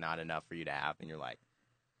and it's like not enough for you to have and you're like,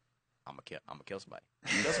 I'm gonna kill somebody.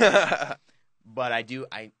 But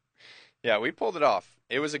Yeah, we pulled it off.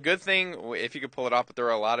 It was a good thing if you could pull it off, but there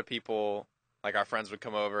were a lot of people, like our friends would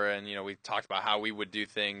come over and, we talked about how we would do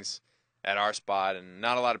things at our spot, and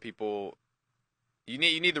not a lot of people, you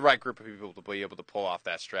need the right group of people to be able to pull off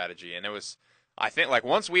that strategy. And it was, I think, like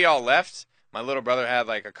once we all left, my little brother had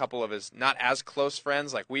like a couple of his not as close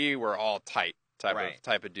friends, like we were all tight type Right.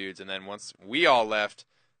 of dudes, and then once we all left,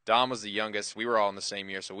 Dom was the youngest. We were all in the same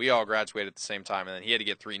year, so we all graduated at the same time, and then he had to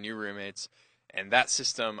get 3 new roommates. And that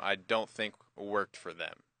system, I don't think worked for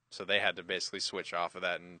them. So they had to basically switch off of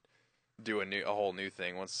that and do a whole new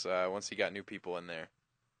thing once he got new people in there.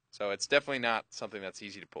 So it's definitely not something that's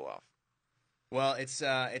easy to pull off. Well, it's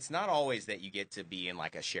not always that you get to be in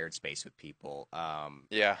like a shared space with people.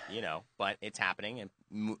 Yeah. But it's happening.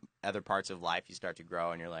 And other parts of life, you start to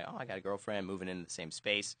grow, and you're like, oh, I got a girlfriend moving into the same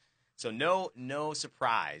space. So no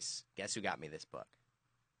surprise. Guess who got me this book?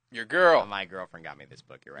 Your girl. My girlfriend got me this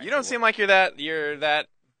book. You're right. You don't seem like you're that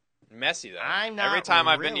messy though. I'm not. Every time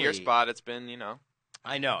I've been to really. your spot, it's been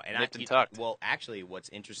I know, and nipped and tucked. Well, actually, what's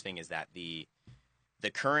interesting is that the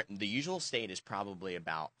usual state is probably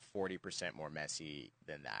about 40% more messy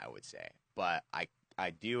than that, I would say. But I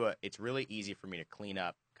do it's really easy for me to clean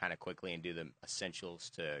up kind of quickly and do the essentials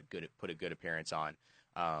to put a good appearance on,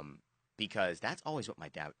 because that's always what my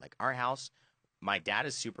dad like. Our house, my dad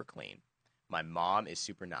is super clean. My mom is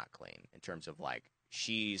super not clean in terms of like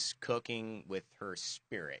she's cooking with her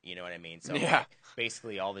spirit. You know what I mean? So yeah. Like,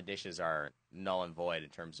 basically, all the dishes are null and void in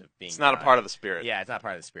terms of being. It's not a part of the spirit. Yeah, it's not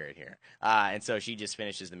part of the spirit here. And so she just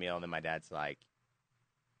finishes the meal, and then my dad's like,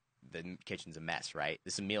 the kitchen's a mess, right?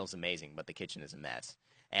 This meal's amazing, but the kitchen is a mess.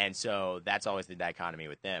 And so that's always the dichotomy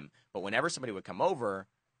with them. But whenever somebody would come over,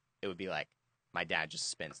 it would be like, my dad just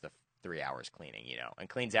spends the 3 hours cleaning, and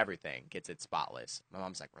cleans everything, gets it spotless. My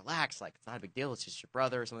mom's like, relax, like, it's not a big deal. It's just your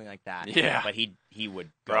brother or something like that. Yeah. But he would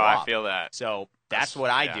go Bro, off. I feel that. So that's what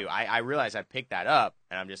I do. I realize I picked that up,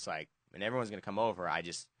 and I'm just like, when everyone's going to come over, I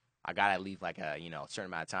got to leave like a, certain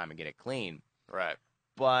amount of time and get it clean. Right.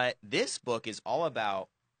 But this book is all about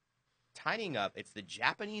tidying up. It's the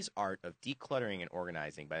Japanese art of decluttering and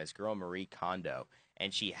organizing by this girl, Marie Kondo.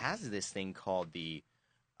 And she has this thing called the,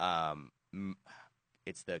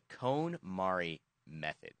 it's the KonMari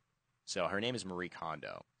method. So her name is Marie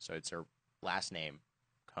Kondo. So it's her last name,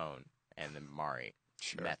 Kon, and then Mari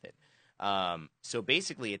method. So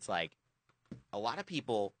basically, it's like a lot of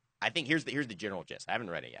people. I think here's the general gist. I haven't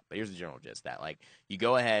read it yet, but here's the general gist that like you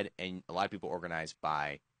go ahead and a lot of people organize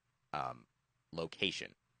by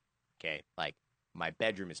location. Okay, like my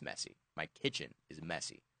bedroom is messy, my kitchen is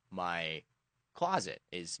messy, my closet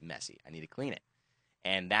is messy. I need to clean it.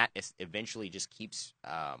 And that eventually just keeps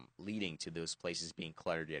leading to those places being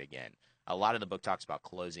cluttered yet again. A lot of the book talks about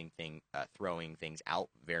throwing things out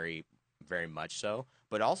very, very much so.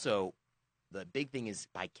 But also, the big thing is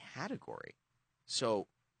by category. So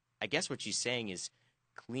I guess what she's saying is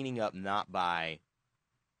cleaning up not by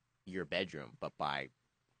your bedroom, but by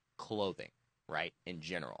clothing, right, in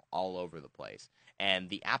general, all over the place. And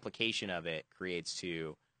the application of it creates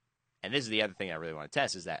to... And this is the other thing I really want to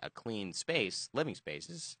test, is that a clean space, living space,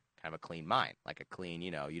 is kind of a clean mind. Like a clean, you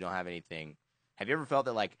don't have anything. Have you ever felt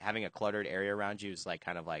that like having a cluttered area around you is like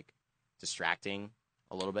kind of like distracting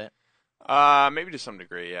a little bit? Maybe to some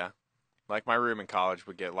degree, yeah. Like my room in college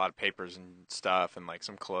would get a lot of papers and stuff and like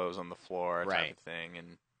some clothes on the floor type of thing.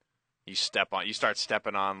 And you start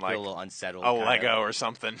stepping on like Feel a little unsettled. a Lego or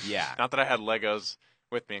something. Yeah. Not that I had Legos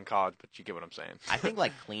with me in college, but you get what I'm saying. I think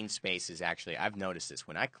like clean space is actually, I've noticed this.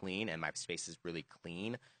 When I clean and my space is really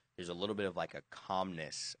clean, there's a little bit of like a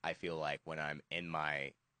calmness, I feel like, when I'm in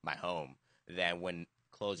my home than when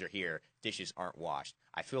clothes are here, dishes aren't washed.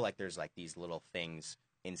 I feel like there's like these little things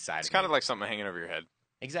inside It's of kind me. of like something hanging over your head.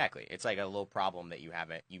 Exactly. It's like a little problem that you're going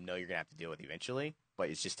to have to deal with eventually, but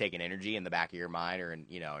it's just taking energy in the back of your mind and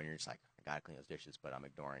you're just like, I got to clean those dishes, but I'm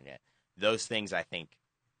ignoring it. Those things, I think,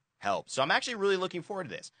 help. So I'm actually really looking forward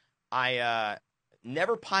to this. I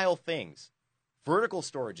never pile things. Vertical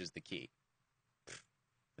storage is the key.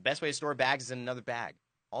 The best way to store bags is in another bag.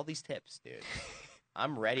 All these tips, dude.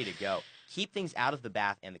 I'm ready to go. Keep things out of the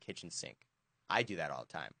bath and the kitchen sink. I do that all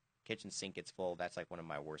the time. Kitchen sink gets full. That's like one of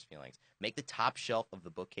my worst feelings. Make the top shelf of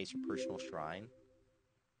the bookcase your personal shrine.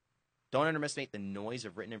 Don't underestimate the noise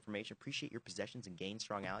of written information. Appreciate your possessions and gain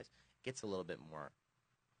strong allies. It gets a little bit more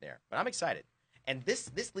there. But I'm excited. And this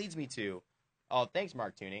leads me to, oh, thanks,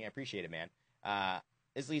 Mark Tuning. I appreciate it, man.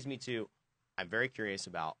 This leads me to, I'm very curious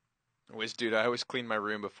about. Wiz dude, I always clean my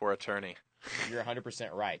room before attorney. You're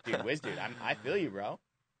 100% right. Dude, Wiz dude, I feel you, bro.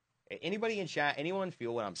 Anybody in chat, anyone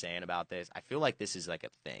feel what I'm saying about this? I feel like this is like a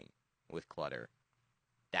thing with clutter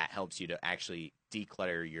that helps you to actually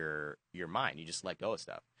declutter your mind. You just let go of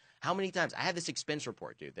stuff. How many times? I had this expense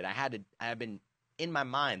report, dude, that I have been in my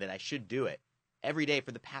mind that I should do it every day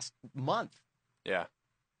for the past month. Yeah.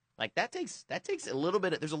 Like that takes a little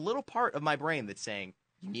bit. There's a little part of my brain that's saying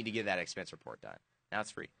you need to get that expense report done. Now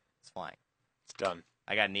it's free. It's flying. It's done.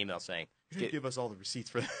 I got an email saying, give us all the receipts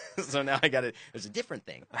for this. So now there's a different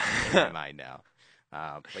thing in my mind now.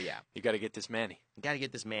 But yeah, You got to get this Manny. you got to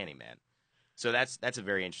get this Manny, man. So that's a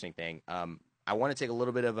very interesting thing. I want to take a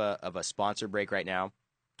little bit of a sponsor break right now,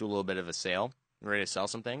 do a little bit of a sale. You ready to sell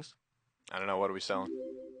some things? I don't know. What are we selling?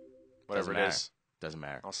 Whatever Doesn't it is, Doesn't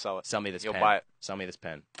matter. I'll sell it. Sell me this You'll pen. buy it. Sell me this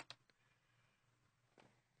pen.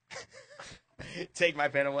 Take my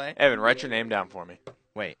pen away. Evan, write your name down for me.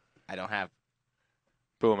 Wait, I don't have.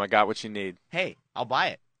 Boom, I got what you need. Hey, I'll buy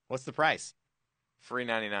it. What's the price?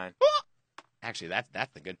 $3.99. Actually,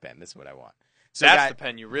 that's the good pen. This is what I want. So That's guys, the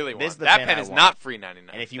pen you really this want. is the That pen pen I is want. not $3.99.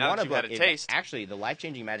 and if you Now want that a you've book, had a taste, actually, the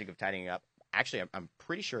life-changing magic of tidying up. Actually, I'm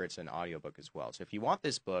pretty sure it's an audiobook as well. So if you want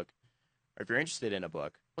this book, or if you're interested in a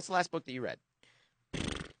book, what's the last book that you read?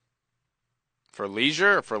 for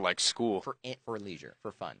leisure or for like school? For leisure,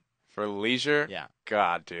 for fun. For leisure? Yeah,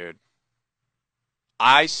 God, dude.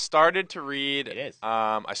 I started to read. it is.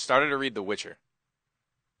 I started to read The Witcher.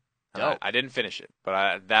 Dope. I didn't finish it,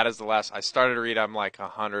 but that is the last. I started to read. I'm like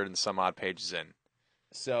 100 and some odd pages in.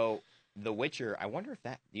 So The Witcher, I wonder if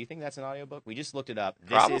that. Do you think that's an audiobook? We just looked it up.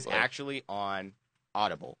 This is Probably. actually on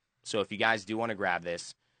Audible. So if you guys do want to grab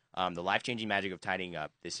this, the life-changing magic of tidying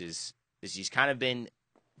up. She's kind of been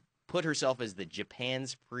put herself as the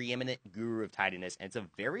Japan's preeminent guru of tidiness, and it's a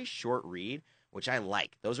very short read, which I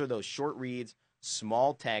like. Those are those short reads,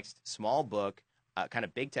 small text, small book, kind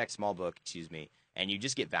of big text, small book. Excuse me. And you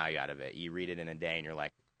just get value out of it. You read it in a day, and you're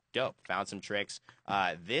like, dope, found some tricks.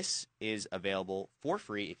 This is available for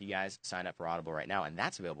free if you guys sign up for Audible right now, and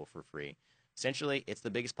that's available for free. Essentially, it's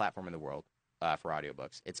the biggest platform in the world for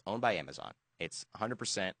audiobooks. It's owned by Amazon. It's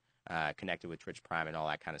 100% connected with Twitch Prime and all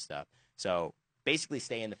that kind of stuff. So basically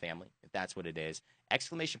stay in the family, if that's what it is.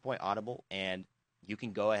 Exclamation point Audible, and you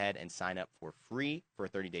can go ahead and sign up for free for a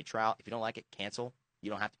 30-day trial. If you don't like it, cancel. You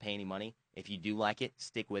don't have to pay any money. If you do like it,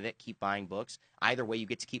 stick with it. Keep buying books. Either way, you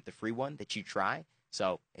get to keep the free one that you try.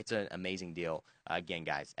 So it's an amazing deal. Again,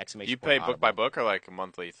 guys, exclamation You point pay Audible. book by book or like a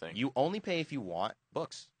monthly thing? You only pay if you want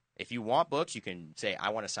books. If you want books, you can say, I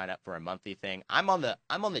want to sign up for a monthly thing. I'm on the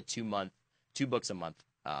 2 books a month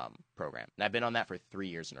program. And I've been on that for 3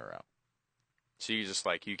 years in a row. So you just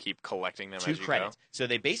you keep collecting them 2 as you credits. go? So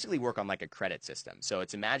they basically work on like a credit system. So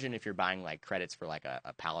it's imagine if you're buying like credits for like a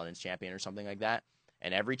Paladins champion or something like that.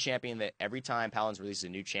 And every time Paladins releases a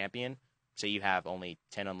new champion, say you have only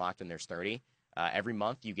 10 unlocked and there's 30, every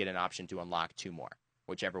month you get an option to unlock 2 more,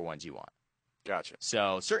 whichever ones you want. Gotcha.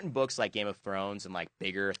 So certain books like Game of Thrones and like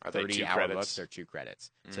bigger Are they 2 30-hour credits? books are 2 credits.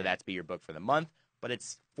 So Mhm. that's be your book for the month. But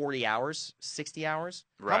it's 40 hours, 60 hours.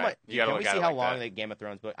 Right. How much, You gotta can look we at see it how like long that. the Game of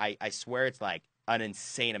Thrones book? I swear it's like an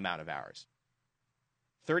insane amount of hours.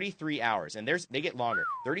 33 hours, and they get longer.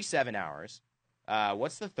 37 hours.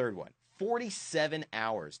 What's the third one? 47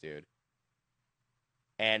 hours, dude.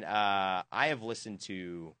 And I have listened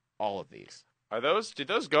to all of these. Did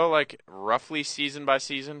those go like roughly season by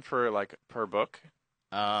season for like per book?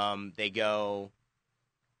 They go.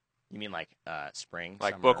 You mean like spring?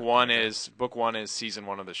 Like summer, book one winter? is season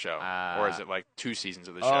 1 of the show, or is it like 2 seasons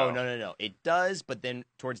of the show? Oh no! It does, but then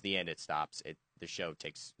towards the end it stops. The show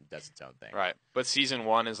does its own thing. Right, but season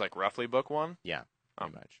 1 is like roughly book 1. Yeah, Oh.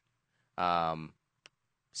 pretty much.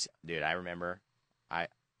 Dude, I remember. Have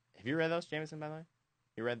you read those, Jameson? By the way,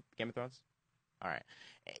 you read Game of Thrones? All right.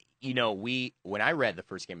 You know, when I read the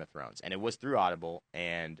first Game of Thrones, and it was through Audible,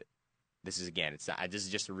 and this is this is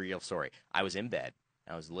just a real story. I was in bed.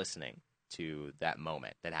 I was listening to that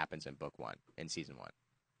moment that happens in book 1 in season 1,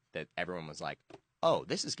 that everyone was like, "Oh,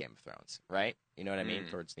 this is Game of Thrones," right? You know what I mean?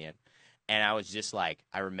 Towards the end. And I was just like,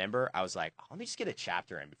 I was like, let me just get a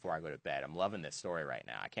chapter in before I go to bed. I'm loving this story right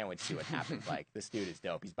now. I can't wait to see what happens. Like, this dude is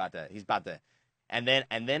dope. He's about to. And then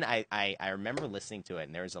I remember listening to it,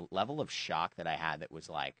 and there was a level of shock that I had that was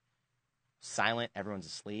like silent. Everyone's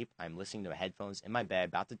asleep. I'm listening to headphones in my bed,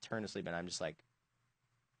 about to turn to sleep, and I'm just like,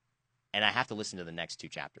 and I have to listen to the next 2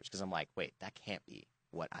 chapters because I'm like, wait, that can't be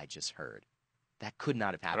what I just heard. That could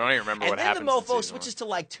not have I happened. don't even remember what happens. And then the in mofo season switches to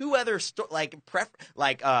like 2 other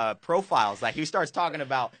profiles. Like he starts talking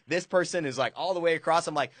about this person is like all the way across.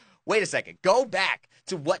 I'm like, wait a second, go back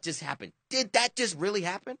to what just happened. Did that just really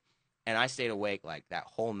happen? And I stayed awake like that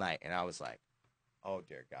whole night, and I was like, oh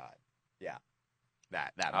dear God, yeah,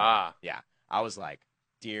 that moment. Yeah, I was like,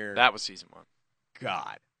 dear That was season 1.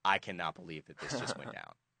 God, I cannot believe that this just went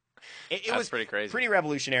down. It That's was pretty crazy. pretty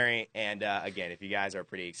revolutionary, and again, if you guys are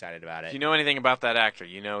pretty excited about If it, you know anything about that actor,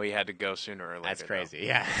 you know he had to go sooner or later. that's though. crazy.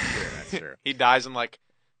 Yeah, that's true. He dies in like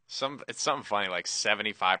it's something funny, like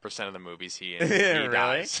 75% of the movies he in, he Really?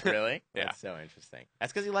 dies. Really? Yeah. That's so interesting.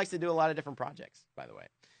 That's because he likes to do a lot of different projects, by the way.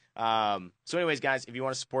 So anyways, guys, if you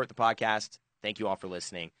want to support the podcast, thank you all for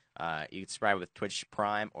listening. You can subscribe with Twitch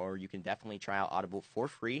Prime, or you can definitely try out Audible for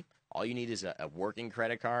free. All you need is a working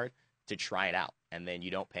credit card to try it out. And then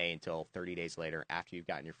you don't pay until 30 days later after you've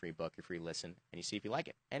gotten your free book, your free listen, and you see if you like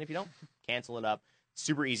it. And if you don't, cancel it up.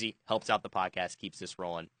 Super easy. Helps out the podcast. Keeps this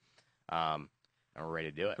rolling. And we're ready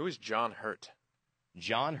to do it. Who is John Hurt?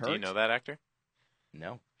 John Hurt? Do you know that actor?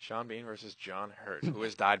 No. Sean Bean versus John Hurt, who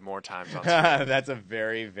has died more times on screen. That's a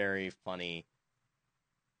very, very funny.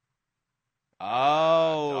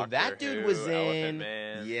 Oh, that dude was Elephant in.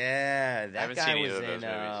 Man. Yeah, that haven't guy seen was either of in.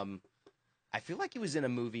 those movies. I feel like he was in a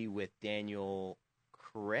movie with Daniel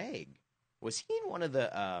Craig. Was he in one of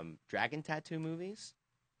the Dragon Tattoo movies?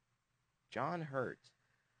 John Hurt.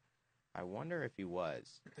 I wonder if he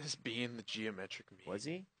was. This being the geometric mean. Was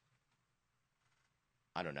he?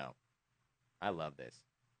 I don't know. I love this.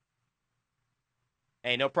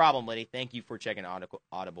 Hey, no problem, Liddy. Thank you for checking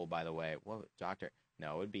Audible, by the way. Whoa, Doctor.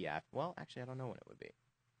 No, it would be after. Well, actually, I don't know when it would be.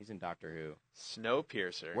 He's in Doctor Who.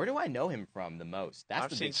 Snowpiercer. Where do I know him from the most? That's I've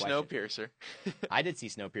the seen big question. Snowpiercer. I did see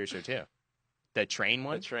Snowpiercer too. The train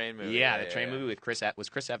one. The train movie. Yeah, the train movie with Chris. Was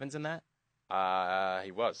Chris Evans in that?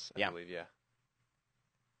 He was. I believe. Yeah.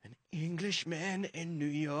 An Englishman in New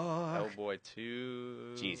York. Hellboy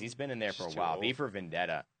 2. Jeez, he's been in there for a He's too while. old. V for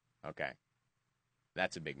Vendetta. Okay,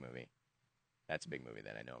 that's a big movie. That's a big movie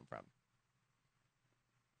that I know him from.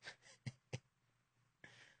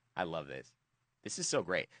 I love this. This is so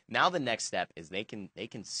great. Now the next step is they can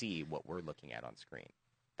see what we're looking at on screen.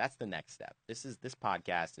 That's the next step. This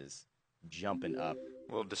podcast is jumping up.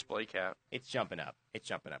 Little display cap. It's jumping up. It's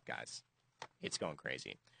jumping up, guys. It's going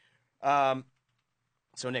crazy.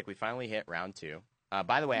 So Nick, we finally hit round 2.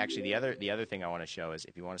 By the way, actually, the other thing I want to show is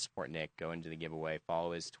if you want to support Nick, go into the giveaway,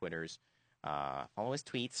 follow his Twitters, follow his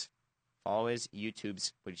tweets, follow his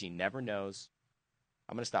YouTubes, which he never knows.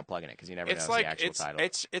 I'm gonna stop plugging it because he never knows the actual title.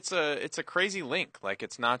 It's a crazy link. Like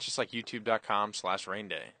it's not just like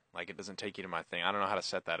youtube.com/rainday. Like it doesn't take you to my thing. I don't know how to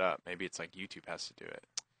set that up. Maybe it's like YouTube has to do it.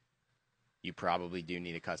 You probably do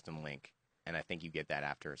need a custom link, and I think you get that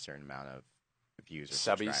after a certain amount of views or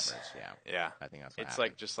Subbies. subscribers. Yeah, Yeah. I think that's what It's happens.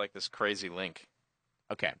 like just like this crazy link.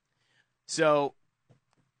 Okay. So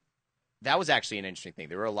that was actually an interesting thing.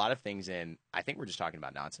 There were a lot of things in. I think we're just talking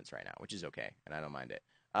about nonsense right now, which is okay, and I don't mind it.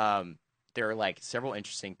 There are like several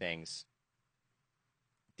interesting things.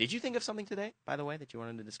 Did you think of something today, by the way, that you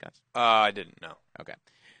wanted to discuss? I didn't know. Okay.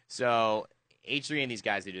 So H3 and these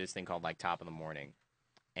guys, they do this thing called like Top of the Morning,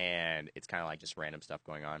 and it's kind of like just random stuff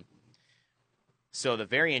going on. So the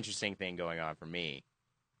very interesting thing going on for me,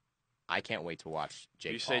 I can't wait to watch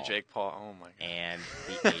Jake Paul. You say Jake Paul? Oh my god! And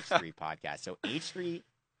the H3 podcast. So H3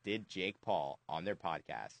 did Jake Paul on their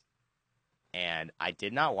podcast, and I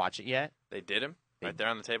did not watch it yet. They did him right there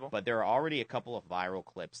on the table. But there are already a couple of viral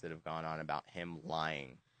clips that have gone on about him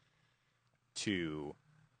lying to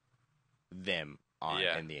them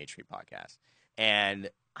in the H3 podcast.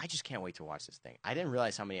 And I just can't wait to watch this thing. I didn't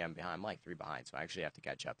realize how many I'm behind. I'm like 3 behind, so I actually have to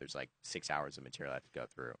catch up. There's like 6 hours of material I have to go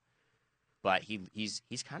through. But he's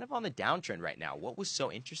kind of on the downtrend right now. What was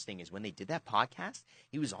so interesting is when they did that podcast,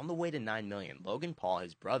 he was on the way to 9 million. Logan Paul,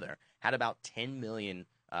 his brother, had about 10 million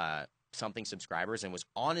something subscribers and was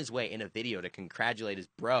on his way in a video to congratulate his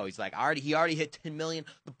bro. He's like, he already hit 10 million.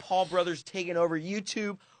 The Paul brothers taking over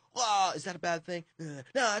YouTube. Wow, is that a bad thing? No,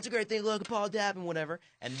 that's a great thing. Logan Paul dabbing, whatever.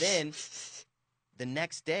 And then the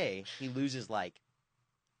next day, he loses like,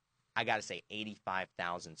 I got to say,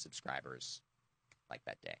 85,000 subscribers like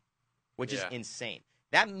that day, which is insane.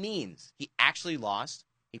 That means he actually lost.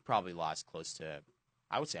 He probably lost close to,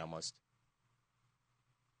 I would say almost.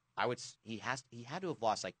 He had to have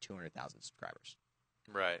lost like 200,000 subscribers,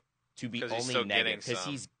 right? To be 'Cause he's only still negative getting because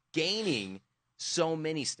some. he's gaining so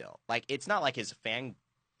many still. Like it's not like his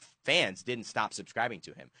fans didn't stop subscribing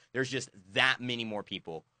to him. There's just that many more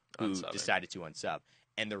people who Unsubbing. decided to unsub,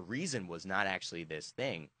 and the reason was not actually this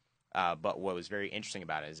thing. But what was very interesting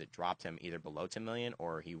about it is it dropped him either below 10 million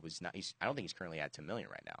or he was not. I don't think he's currently at 10 million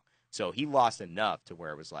right now. So he lost enough to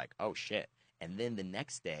where it was like, oh shit. And then the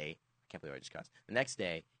next day, I can't believe I just cussed. The next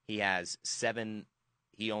day, he has 7.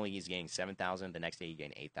 He only is gaining 7,000. The next day, he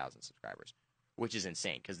gained 8,000 subscribers, which is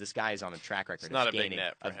insane because this guy is on a track record It's not a big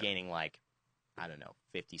net for him. gaining like, I don't know,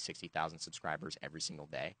 50, 60,000 subscribers every single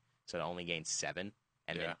day. So to only gain 7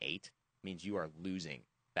 and then 8 means you are losing.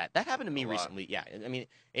 That happened to me recently. Yeah, I mean,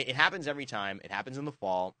 it happens every time. It happens in the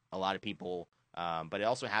fall. A lot of people, but it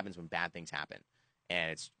also happens when bad things happen,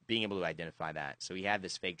 and it's being able to identify that. So he had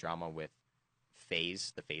this fake drama with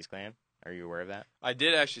FaZe, the FaZe clan. Are you aware of that? I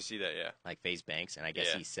did actually see that. Yeah, Like FaZe Banks, and I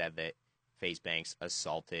guess he said that FaZe Banks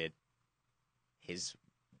assaulted his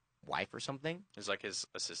wife or something. it's like his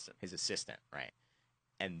assistant. His assistant, right?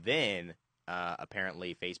 And then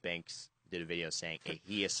apparently FaZe Banks did a video saying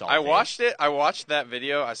he assaulted. I watched it. I watched that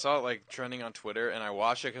video. I saw it like trending on Twitter, and I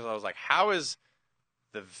watched it because I was like, "How is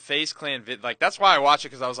the FaZe Clan like?" That's why I watched it,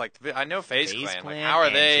 because I was like, "I know FaZe Clan. Like, how are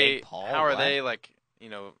they? Jake Paul, how are what? they like?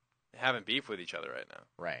 Having beef with each other right now?"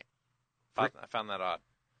 Right. I found that odd.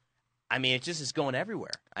 I mean, it just is going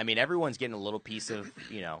everywhere. I mean, everyone's getting a little piece of,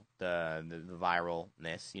 the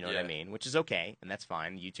viralness, you know what I mean? Which is okay, and that's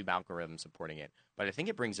fine. The YouTube algorithm supporting it. But I think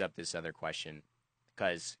it brings up this other question,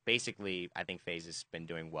 because basically, I think FaZe has been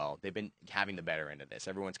doing well. They've been having the better end of this.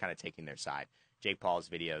 Everyone's kind of taking their side. Jake Paul's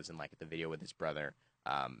videos and, like, the video with his brother.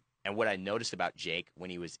 And what I noticed about Jake when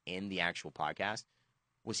he was in the actual podcast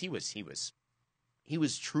was he was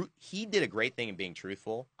true. He did a great thing in being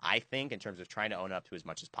truthful, I think, in terms of trying to own up to as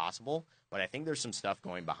much as possible. But I think there's some stuff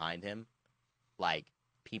going behind him, like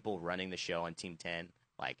people running the show on Team 10,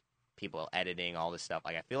 like people editing, all this stuff.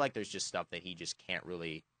 Like, I feel like there's just stuff that he just can't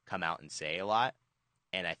really come out and say a lot.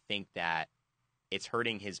 And I think that it's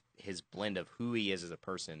hurting his blend of who he is as a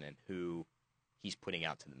person and who he's putting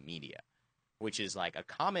out to the media, which is like a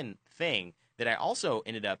common thing that I also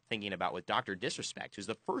ended up thinking about with Dr. Disrespect, who's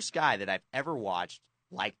the first guy that I've ever watched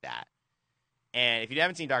like that. And if you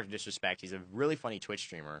haven't seen Dr. Disrespect, he's a really funny Twitch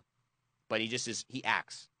streamer, but he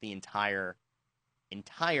acts the entire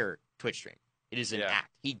Twitch stream. It is an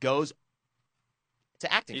act. He goes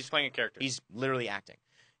to acting. He's playing a character. He's literally acting.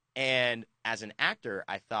 And as an actor,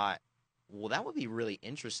 I thought, well, that would be really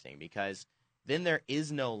interesting, because then there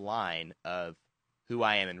is no line of who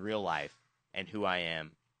I am in real life and who I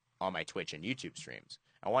am on my Twitch and YouTube streams.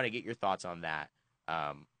 I want to get your thoughts on that,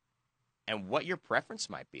 and what your preference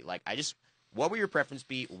might be. Like, what would your preference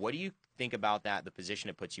be? What do you think about that, the position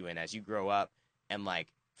it puts you in as you grow up? And, like,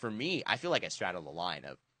 for me, I feel like I straddle the line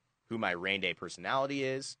of who my Rain Day personality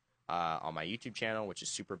is on my YouTube channel, which is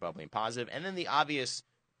super bubbly and positive, and then the obvious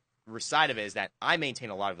side of it is that I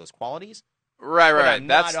maintain a lot of those qualities. Right.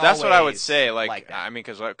 That's what I would say. Like I mean,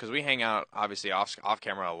 because we hang out obviously off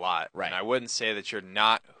camera a lot, right? And I wouldn't say that you're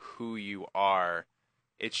not who you are.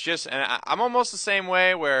 It's just, and I'm almost the same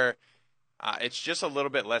way, where it's just a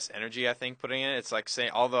little bit less energy, I think, putting in it. It's like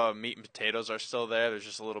saying all the meat and potatoes are still there. There's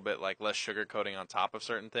just a little bit like less sugar coating on top of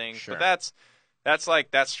certain things. Sure. But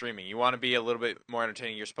that's streaming. You want to be a little bit more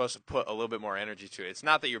entertaining. You're supposed to put a little bit more energy to it. It's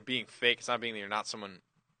not that you're being fake. It's not being that you're not someone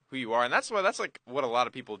who you are. And that's like what a lot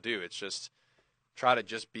of people do. It's just try to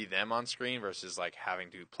just be them on screen versus like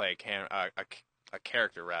having to play a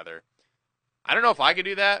character rather. I don't know if I could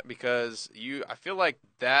do that, because I feel like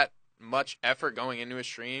that much effort going into a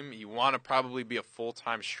stream, you want to probably be a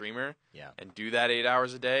full-time streamer and do that 8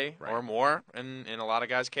 hours a day or more in a lot of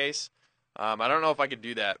guys' case. I don't know if I could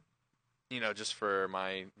do that, just for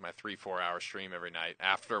my 3-4 hour stream every night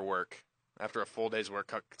after work, after a full day's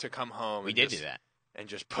work, to come home. We did do that. And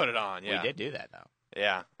just put it on, yeah. We did do that, though.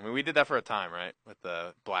 Yeah. I mean, we did that for a time, right? With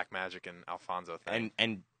the Black Magic and Alfonso thing.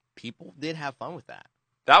 And people did have fun with that.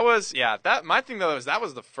 That was, my thing, though, is that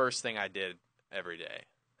was the first thing I did every day.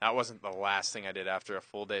 That wasn't the last thing I did after a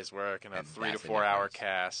full day's work and a 3 to 4 hour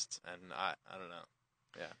cast. And I don't know.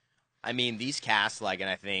 Yeah. I mean, these casts, and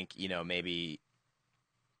I think, maybe,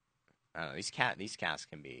 I don't know, these casts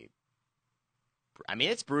can be, I mean,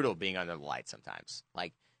 it's brutal being under the lights sometimes.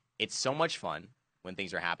 Like, it's so much fun when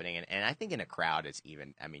things are happening, and I think in a crowd it's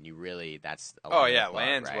even. I mean, that's.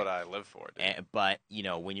 LAN's right? What I live for. But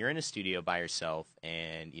when you're in a studio by yourself,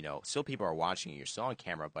 and still people are watching you, you're still on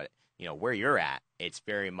camera, but where you're at, it's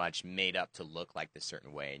very much made up to look like this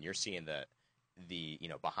certain way, and you're seeing the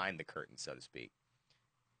behind the curtain, so to speak.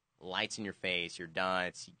 Lights in your face, you're done.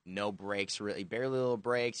 It's no breaks, really, barely little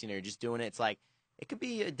breaks. You're just doing it. It's like it could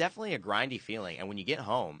be definitely a grindy feeling, and when you get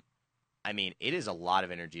home. I mean, it is a lot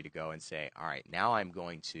of energy to go and say, all right, now I'm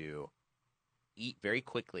going to eat very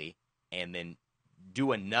quickly and then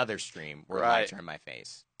do another stream where lights are in my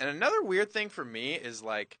face. And another weird thing for me is,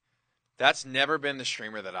 like, that's never been the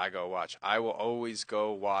streamer that I go watch. I will always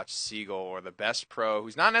go watch Seagull or the best pro,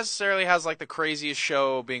 who's not necessarily has, like, the craziest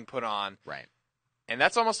show being put on. Right. And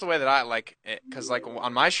that's almost the way that I like it, because like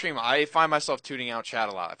on my stream, I find myself tuning out chat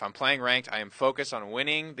a lot. If I'm playing ranked, I am focused on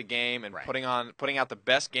winning the game and putting out the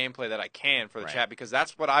best gameplay that I can for the chat, because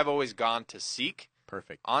that's what I've always gone to seek.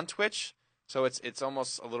 Perfect. On Twitch. So it's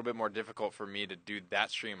almost a little bit more difficult for me to do that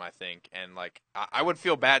stream, I think. And like I would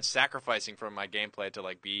feel bad sacrificing from my gameplay to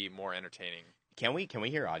like be more entertaining. Can we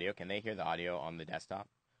hear audio? Can they hear the audio on the desktop?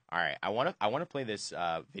 All right, I want to play this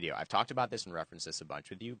video. I've talked about this and referenced this a bunch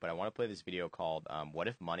with you, but I want to play this video called "What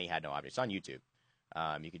If Money Had No Object." It's on YouTube.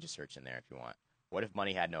 You could just search in there if you want. What if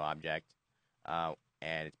money had no object? And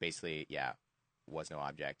it's basically was no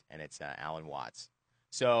object, and it's Alan Watts.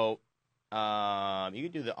 So You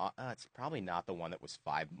could do the. It's probably not the one that was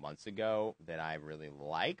 5 months ago that I really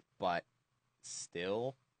like, but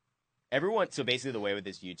still, everyone. So basically, the way with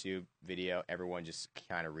this YouTube video, everyone just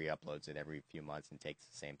kind of re-uploads it every few months and takes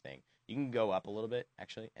the same thing. You can go up a little bit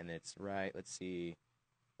actually, and it's right. Let's see.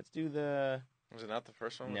 Let's do the. Was it not the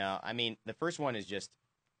first one? No, I mean the first one is just.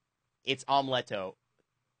 It's Omeletto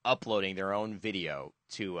uploading their own video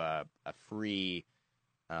to a free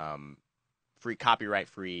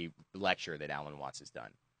copyright-free lecture that Alan Watts has done.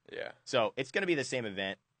 Yeah. So it's going to be the same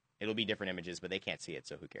event. It'll be different images, but they can't see it,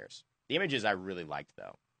 so who cares? The images I really liked,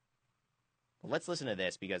 though. But let's listen to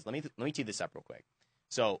this, because let me tee this up real quick.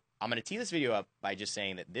 So I'm going to tee this video up by just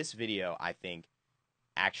saying that this video, I think,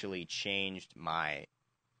 actually changed my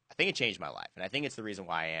life. And I think it's the reason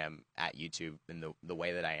why I am at YouTube in the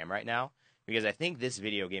way that I am right now. Because I think this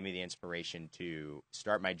video gave me the inspiration to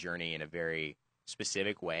start my journey in a very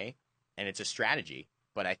specific way. And it's a strategy,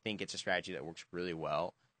 but I think it's a strategy that works really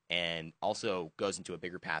well and also goes into a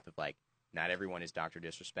bigger path of, like, not everyone is Dr.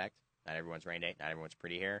 Disrespect. Not everyone's Rain Day. Not everyone's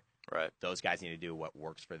Pretty Hair. Right. Those guys need to do what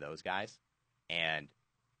works for those guys. And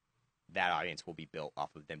that audience will be built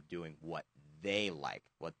off of them doing what they like,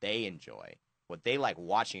 what they enjoy. What they like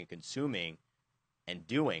watching and consuming and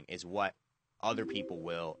doing is what other people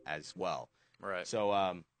will as well. Right.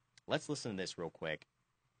 So let's listen to this real quick.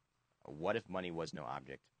 What If Money Was No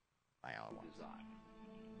Object by Alan Watts.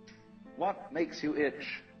 What makes you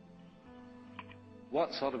itch?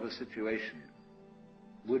 What sort of a situation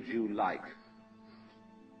would you like?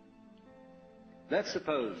 Let's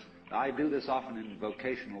suppose, I do this often in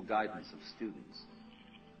vocational guidance of students.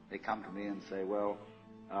 They come to me and say, well,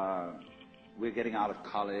 we're getting out of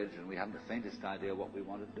college and we haven't the faintest idea what we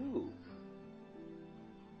want to do.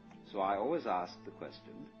 So I always ask the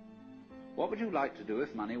question, what would you like to do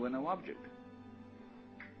if money were no object?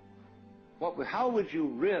 How would you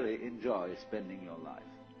really enjoy spending your life?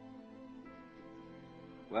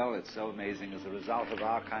 Well, it's so amazing. As a result of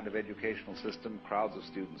our kind of educational system, crowds of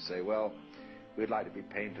students say, well, we'd like to be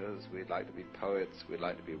painters, we'd like to be poets, we'd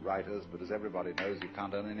like to be writers, but as everybody knows, you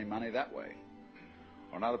can't earn any money that way.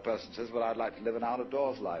 Or another person says, well, I'd like to live an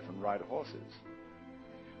out-of-doors life and ride horses.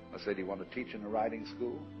 I say, do you want to teach in a riding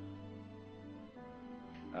school?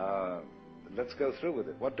 Let's go through with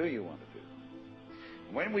it. What do you want to do?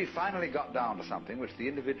 When we finally got down to something which the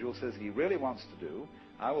individual says he really wants to do,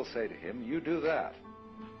 I will say to him, you do that.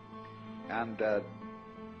 And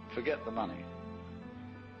forget the money.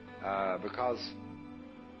 Because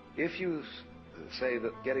if you say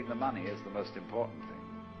that getting the money is the most important thing,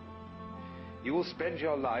 you will spend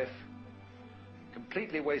your life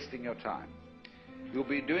completely wasting your time. You'll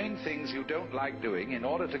be doing things you don't like doing in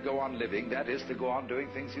order to go on living, that is, to go on doing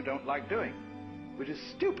things you don't like doing, which is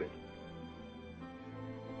stupid.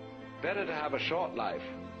 Better to have a short life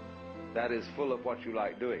that is full of what you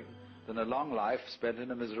like doing than a long life spent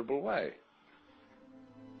in a miserable way.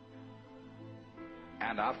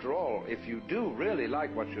 And after all, if you do really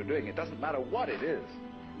like what you're doing, it doesn't matter what it is,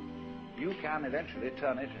 you can eventually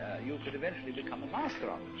turn it, you could eventually become a master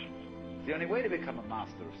of it. It's the only way to become a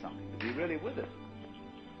master of something, to be really with it.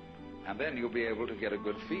 And then you'll be able to get a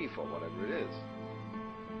good fee for whatever it is.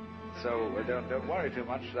 So don't worry too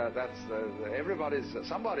much.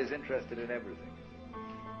 Somebody's interested in everything.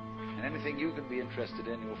 And anything you can be interested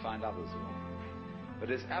in, you'll find others will. But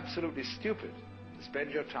it's absolutely stupid to spend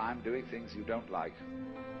your time doing things you don't like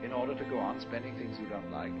in order to go on spending things you don't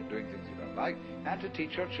like and doing things you don't like, and to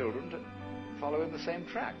teach your children to follow in the same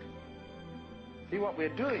track. See, what we're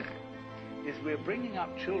doing is we're bringing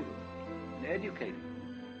up children and educating them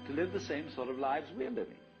to live the same sort of lives we're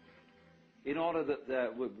living, in order that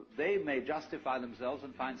they may justify themselves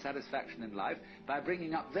and find satisfaction in life by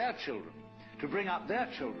bringing up their children, to bring up their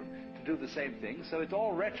children to do the same thing, so it's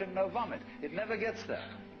all wretch and no vomit. It never gets there.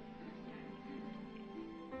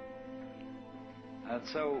 And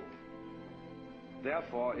so,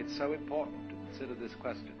 therefore, it's so important to consider this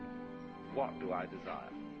question: what do I desire?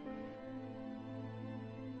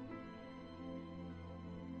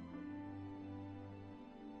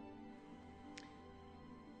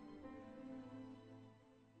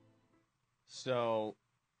 So,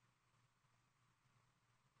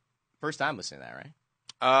 first time listening to that, right?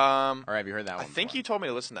 Or have you heard that one I think before? you told me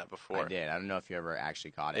to listen to that before. I did. I don't know if you ever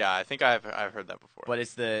actually caught it. Yeah, I think I've heard that before. But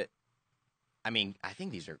I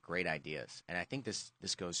think these are great ideas, and I think this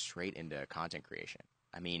goes straight into content creation.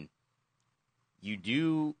 I mean, you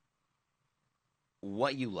do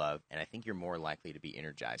what you love, and I think you're more likely to be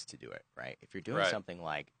energized to do it, right? If you're doing Right. something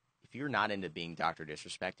like, if you're not into being Dr.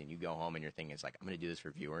 Disrespect and you go home and your thing is like, I'm going to do this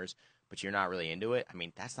for viewers, but you're not really into it, I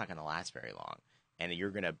mean, that's not going to last very long, and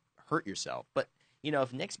you're going to hurt yourself. But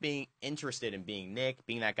if Nick's being interested in being Nick,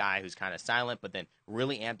 being that guy who's kind of silent, but then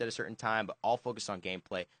really amped at a certain time, but all focused on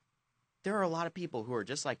gameplay, there are a lot of people who are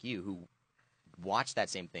just like you who watch that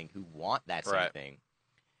same thing, who want that same thing.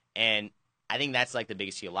 And I think that's like the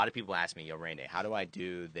biggest key. A lot of people ask me, yo, Randy, how do I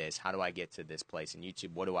do this? How do I get to this place in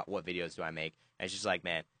YouTube? What videos do I make? And it's just like,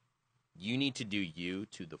 man, you need to do you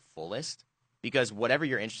to the fullest, because whatever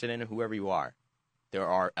you're interested in, whoever you are, there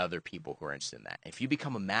are other people who are interested in that. If you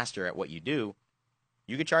become a master at what you do,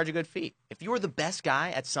 you could charge a good fee. If you are the best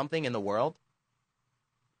guy at something in the world,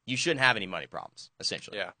 you shouldn't have any money problems,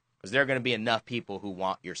 essentially. Yeah. Because there are going to be enough people who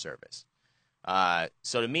want your service.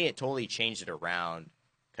 So to me, it totally changed it around,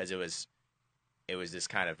 because it was this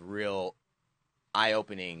kind of real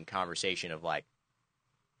eye-opening conversation of like,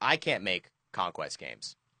 I can't make Conquest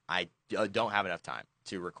games. I don't have enough time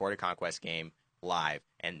to record a Conquest game live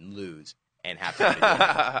and lose and have to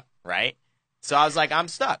video it, right? So I was like, I'm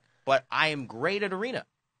stuck, but I am great at Arena.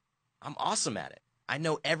 I'm awesome at it. I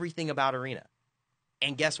know everything about Arena.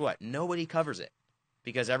 And guess what? Nobody covers it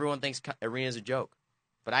because everyone thinks Arena is a joke,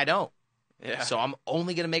 but I don't. Yeah. So I'm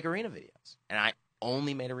only going to make Arena videos, and I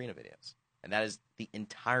only made Arena videos. And that is the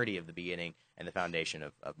entirety of the beginning and the foundation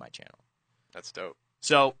of my channel. That's dope.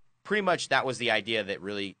 So pretty much that was the idea that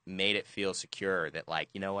really made it feel secure, that like,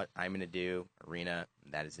 you know what, I'm going to do Arena,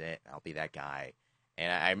 that is it, I'll be that guy.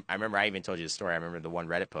 And I remember I even told you the story. I remember the one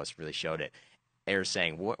Reddit post really showed it. They were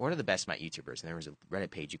saying, what are the best Smite YouTubers? And there was a Reddit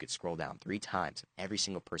page you could scroll down 3 times. Every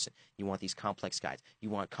single person. You want these complex guides. You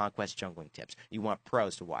want Conquest jungling tips. You want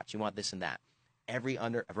pros to watch. You want this and that. Every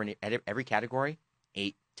category,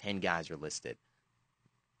 8, 10 guys are listed.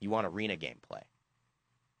 You want Arena gameplay.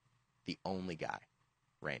 The only guy,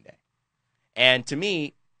 Rainday. And to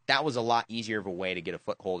me, that was a lot easier of a way to get a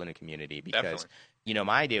foothold in a community, because, Definitely.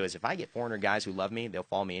 My idea is if I get 400 guys who love me, they'll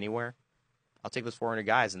follow me anywhere. I'll take those 400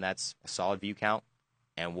 guys, and that's a solid view count,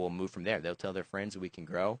 and we'll move from there. They'll tell their friends that we can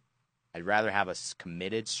grow. I'd rather have a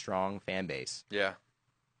committed, strong fan base. Yeah.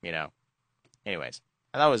 Anyways,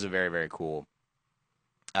 I thought it was a very, very cool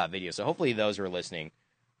video. So hopefully those who are listening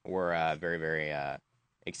were very, very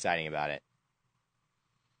exciting about it.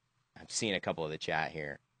 I'm seeing a couple of the chat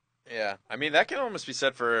here. Yeah, I mean, that can almost be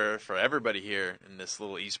said for everybody here in this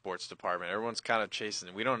little esports department. Everyone's kind of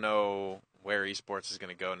chasing. We don't know where esports is going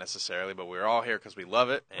to go necessarily, but we're all here because we love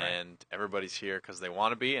it, Right. and everybody's here because they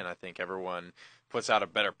want to be, and I think everyone puts out a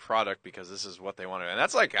better product because this is what they want to do. And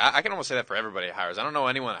that's like, I can almost say that for everybody at Hi-Rez. I don't know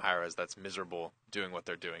anyone at Hi-Rez that's miserable doing what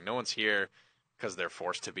they're doing. No one's here because they're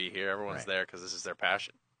forced to be here. Everyone's Right. there because this is their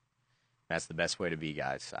passion. That's the best way to be,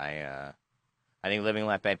 guys. I think living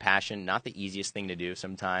life by passion, not the easiest thing to do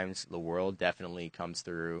sometimes. The world definitely comes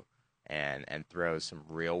through and throws some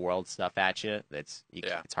real world stuff at you. It's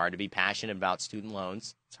hard to be passionate about student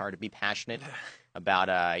loans. It's hard to be passionate about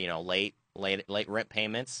late rent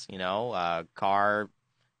payments, car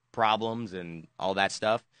problems and all that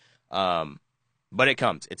stuff. But it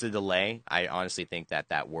comes. It's a delay. I honestly think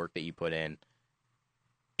that work that you put in,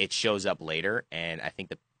 it shows up later, and I think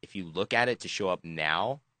that if you look at it to show up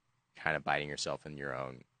now, kind of biting yourself in your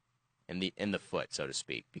own in the foot, so to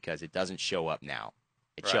speak, because it doesn't show up now.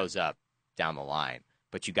 It Right. shows up down the line,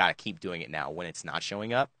 but you got to keep doing it now when it's not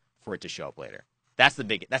showing up for it to show up later. That's the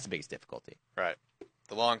biggest difficulty. Right.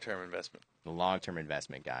 The long-term investment. The long-term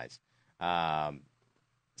investment, guys.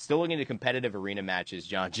 Still looking to competitive arena matches,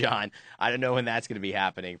 John. I don't know when that's going to be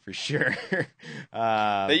happening for sure.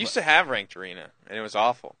 They used to have ranked arena, and it was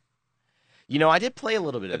awful. I did play a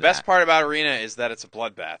little bit The of best that. part about arena is that it's a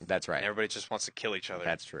bloodbath. That's right. And everybody just wants to kill each other.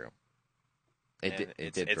 That's true. It did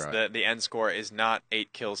It's throw it. the end score is not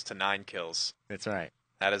 8 kills to 9 kills. That's right.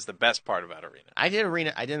 That is the best part about arena. I did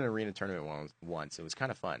an arena tournament once. It was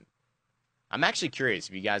kind of fun. I'm actually curious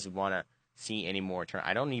if you guys would want to see any more.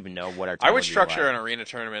 I don't even know what our. I would tournament structure like. an arena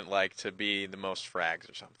tournament like to be the most frags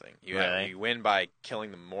or something. Really? You win by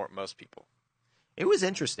killing most people. It was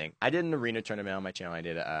interesting. I did an arena tournament on my channel. I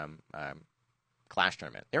did a Clash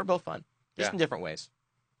tournament. They were both fun, just Yeah. in different ways.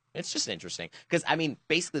 It's just interesting because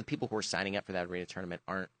basically the people who are signing up for that arena tournament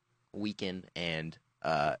aren't Weekend and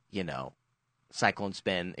Cyclone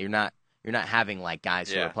Spin. You're not having like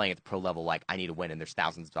guys who Yeah. are playing at the pro level like I need to win and there's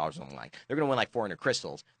thousands of dollars on the line. They're gonna win like 400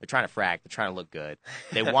 crystals. They're trying to frag. They're trying to look good.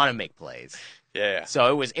 They want to make plays. Yeah.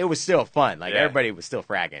 So it was still fun. Like Yeah. everybody was still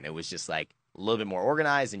fragging. It was just like a little bit more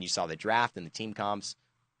organized, and you saw the draft and the team comps.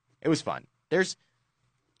 It was fun.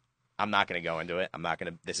 I'm not going to go into it.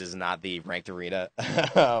 This is not the ranked arena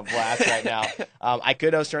blast right now. I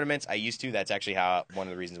could host tournaments. I used to. That's actually one of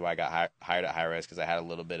the reasons why I got hired at Hi-Rez, because I had a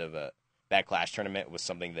little bit of that Clash tournament was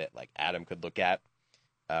something that like Adam could look at.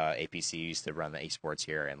 APC used to run the esports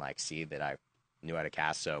here and like see that I knew how to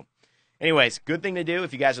cast. So Anyways, good thing to do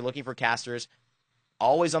if you guys are looking for casters.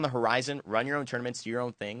 Always on the horizon. Run your own tournaments, do your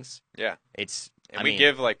own things. Yeah. We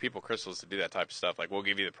give like people crystals to do that type of stuff. Like we'll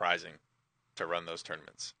give you the prizing to run those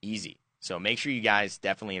tournaments. Easy. So make sure you guys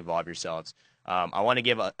definitely involve yourselves. I want to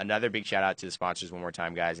give another big shout out to the sponsors one more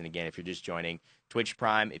time, guys. And again, if you're just joining, Twitch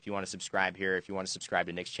Prime, if you want to subscribe here, if you want to subscribe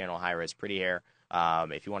to Nick's channel, High Res Pretty Hair,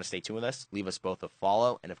 if you want to stay tuned with us, leave us both a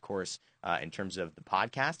follow. And of course, in terms of the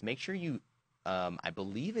podcast, make sure you, I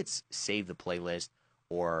believe it's save the playlist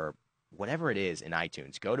or whatever it is in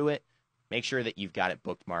iTunes. Go to it. Make sure that you've got it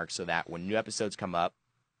bookmarked so that when new episodes come up,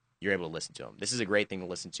 you're able to listen to them. This is a great thing to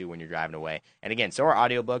listen to when you're driving away. And again, so are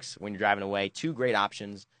audiobooks when you're driving away. 2 great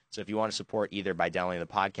options. So if you want to support either by downloading the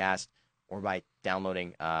podcast or by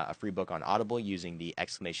downloading a free book on Audible using the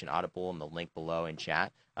 !Audible and the link below in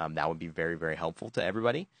chat, that would be very, very helpful to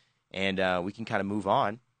everybody. And we can kind of move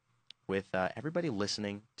on with everybody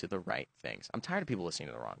listening to the right things. I'm tired of people listening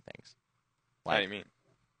to the wrong things. What do you mean?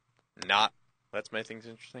 Not let's make things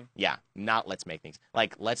interesting? Yeah, not let's make things.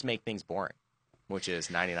 Like, let's make things boring, which is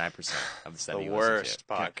 99% of the stuff The you worst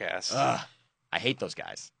listen to. podcast. I hate those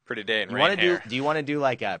guys. Pretty Day and You Rain want to Hair. do you want to do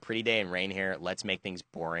like a Pretty Day and Rain Hair, let's make things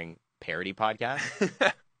boring parody podcast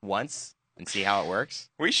once and see how it works?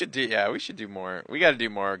 We should do more. We got to do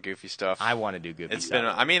more goofy stuff. I want to do goofy It's stuff. been.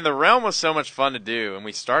 I mean, the realm was so much fun to do, and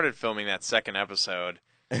we started filming that second episode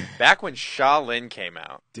back when Shaolin came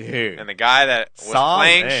out, Dude. and the guy that was Shaolin,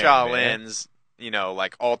 playing man. Shaolin's,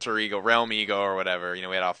 like alter ego, realm ego, or whatever. We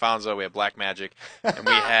had Alfonso, we had Black Magic, and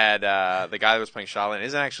we had the guy that was playing Shaolin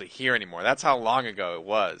isn't actually here anymore. That's how long ago it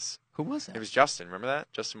was. Who was that? It was Justin. Remember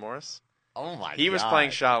that? Justin Morris. Oh my god. He was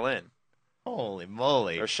playing Shaolin. Holy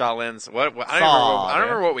moly. Or Shaolin's. What I Saw, don't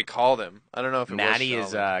remember what we called him. I don't know if it Maddie was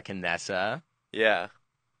is Shaolin. Kanessa. Yeah.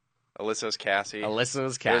 Alyssa was Cassie. Alyssa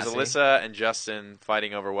was Cassie. There's Alyssa and Justin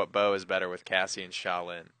fighting over what bow is better with Cassie and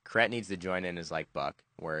Shaolin. Kret needs to join in as like Buck,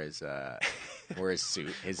 where his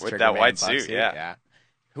suit, his With Trigger that Man white Buck suit, yeah.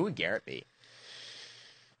 Who would Garrett be?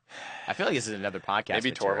 I feel like this is another podcast.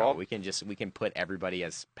 Maybe material. Torvald? We can put everybody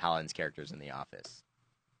as Paladin's characters in the office.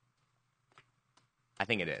 I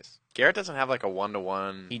think it is. Garrett doesn't have like a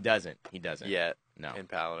 1-to-1 He doesn't yet No, in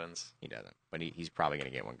Paladins. he doesn't. But he's probably going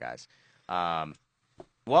to get one, guys.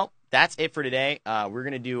 Well, that's it for today. We're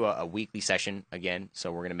going to do a weekly session again,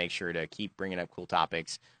 so we're going to make sure to keep bringing up cool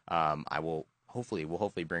topics. We'll hopefully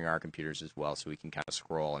bring our computers as well so we can kind of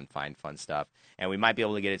scroll and find fun stuff. And we might be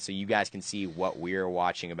able to get it so you guys can see what we're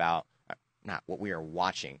watching not what we are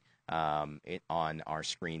watching it on our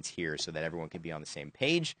screens here so that everyone can be on the same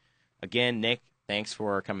page. Again, Nick, thanks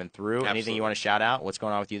for coming through. Absolutely. Anything you want to shout out? What's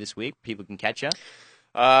going on with you this week? People can catch you.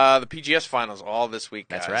 The PGS finals all this week,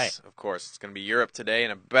 guys. That's right. Of course, it's going to be Europe today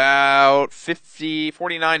in about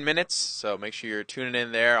 49 minutes. So make sure you're tuning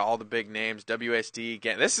in there. All the big names, WSD.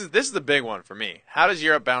 Again, this is the big one for me. How does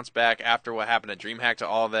Europe bounce back after what happened at DreamHack to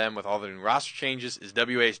all of them with all the new roster changes? Is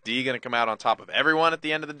WSD going to come out on top of everyone at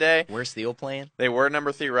the end of the day? Where's Theo playing? They were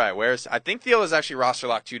number 3, right? Whereas I think Theo is actually roster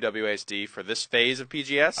locked to WSD for this phase of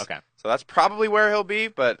PGS. Okay. So that's probably where he'll be,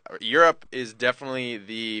 but Europe is definitely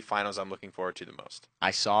the finals I'm looking forward to the most. I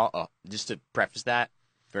saw, just to preface that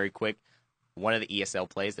very quick, one of the ESL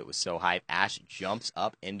plays that was so hype, Ash jumps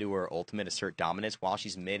up into her ultimate assert dominance while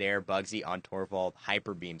she's midair. Bugsy on Torvald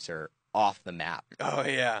hyper beams her off the map. Oh,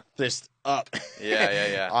 yeah. Just up.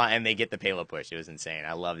 Yeah. And they get the payload push. It was insane.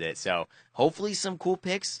 I loved it. So hopefully some cool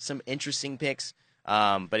picks, some interesting picks.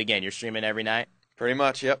 But again, you're streaming every night? Pretty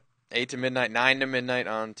much, yep. 8 to midnight, 9 to midnight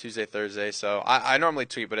on Tuesday, Thursday. So I normally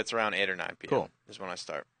tweet, but it's around 8 or 9 p.m. Cool. Is when I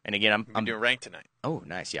start. And again, I'm doing rank tonight. Oh,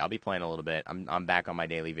 nice. Yeah, I'll be playing a little bit. I'm back on my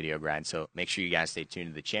daily video grind, so make sure you guys stay tuned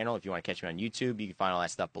to the channel. If you want to catch me on YouTube, you can find all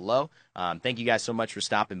that stuff below. Thank you guys so much for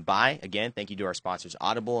stopping by. Again, thank you to our sponsors,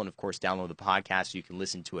 Audible, and of course, download the podcast so you can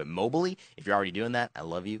listen to it mobily. If you're already doing that, I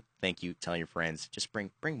love you. Thank you. Tell your friends. Just bring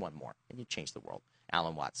one more, and you change the world.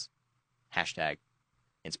 Alan Watts.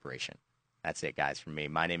 #inspiration. That's it, guys, from me.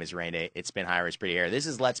 My name is Rain Day. It's been High Res Pretty Hair. This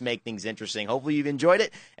is Let's Make Things Interesting. Hopefully you've enjoyed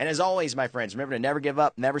it. And as always, my friends, remember to never give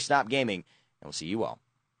up, never stop gaming. And we'll see you all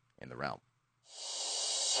in the realm.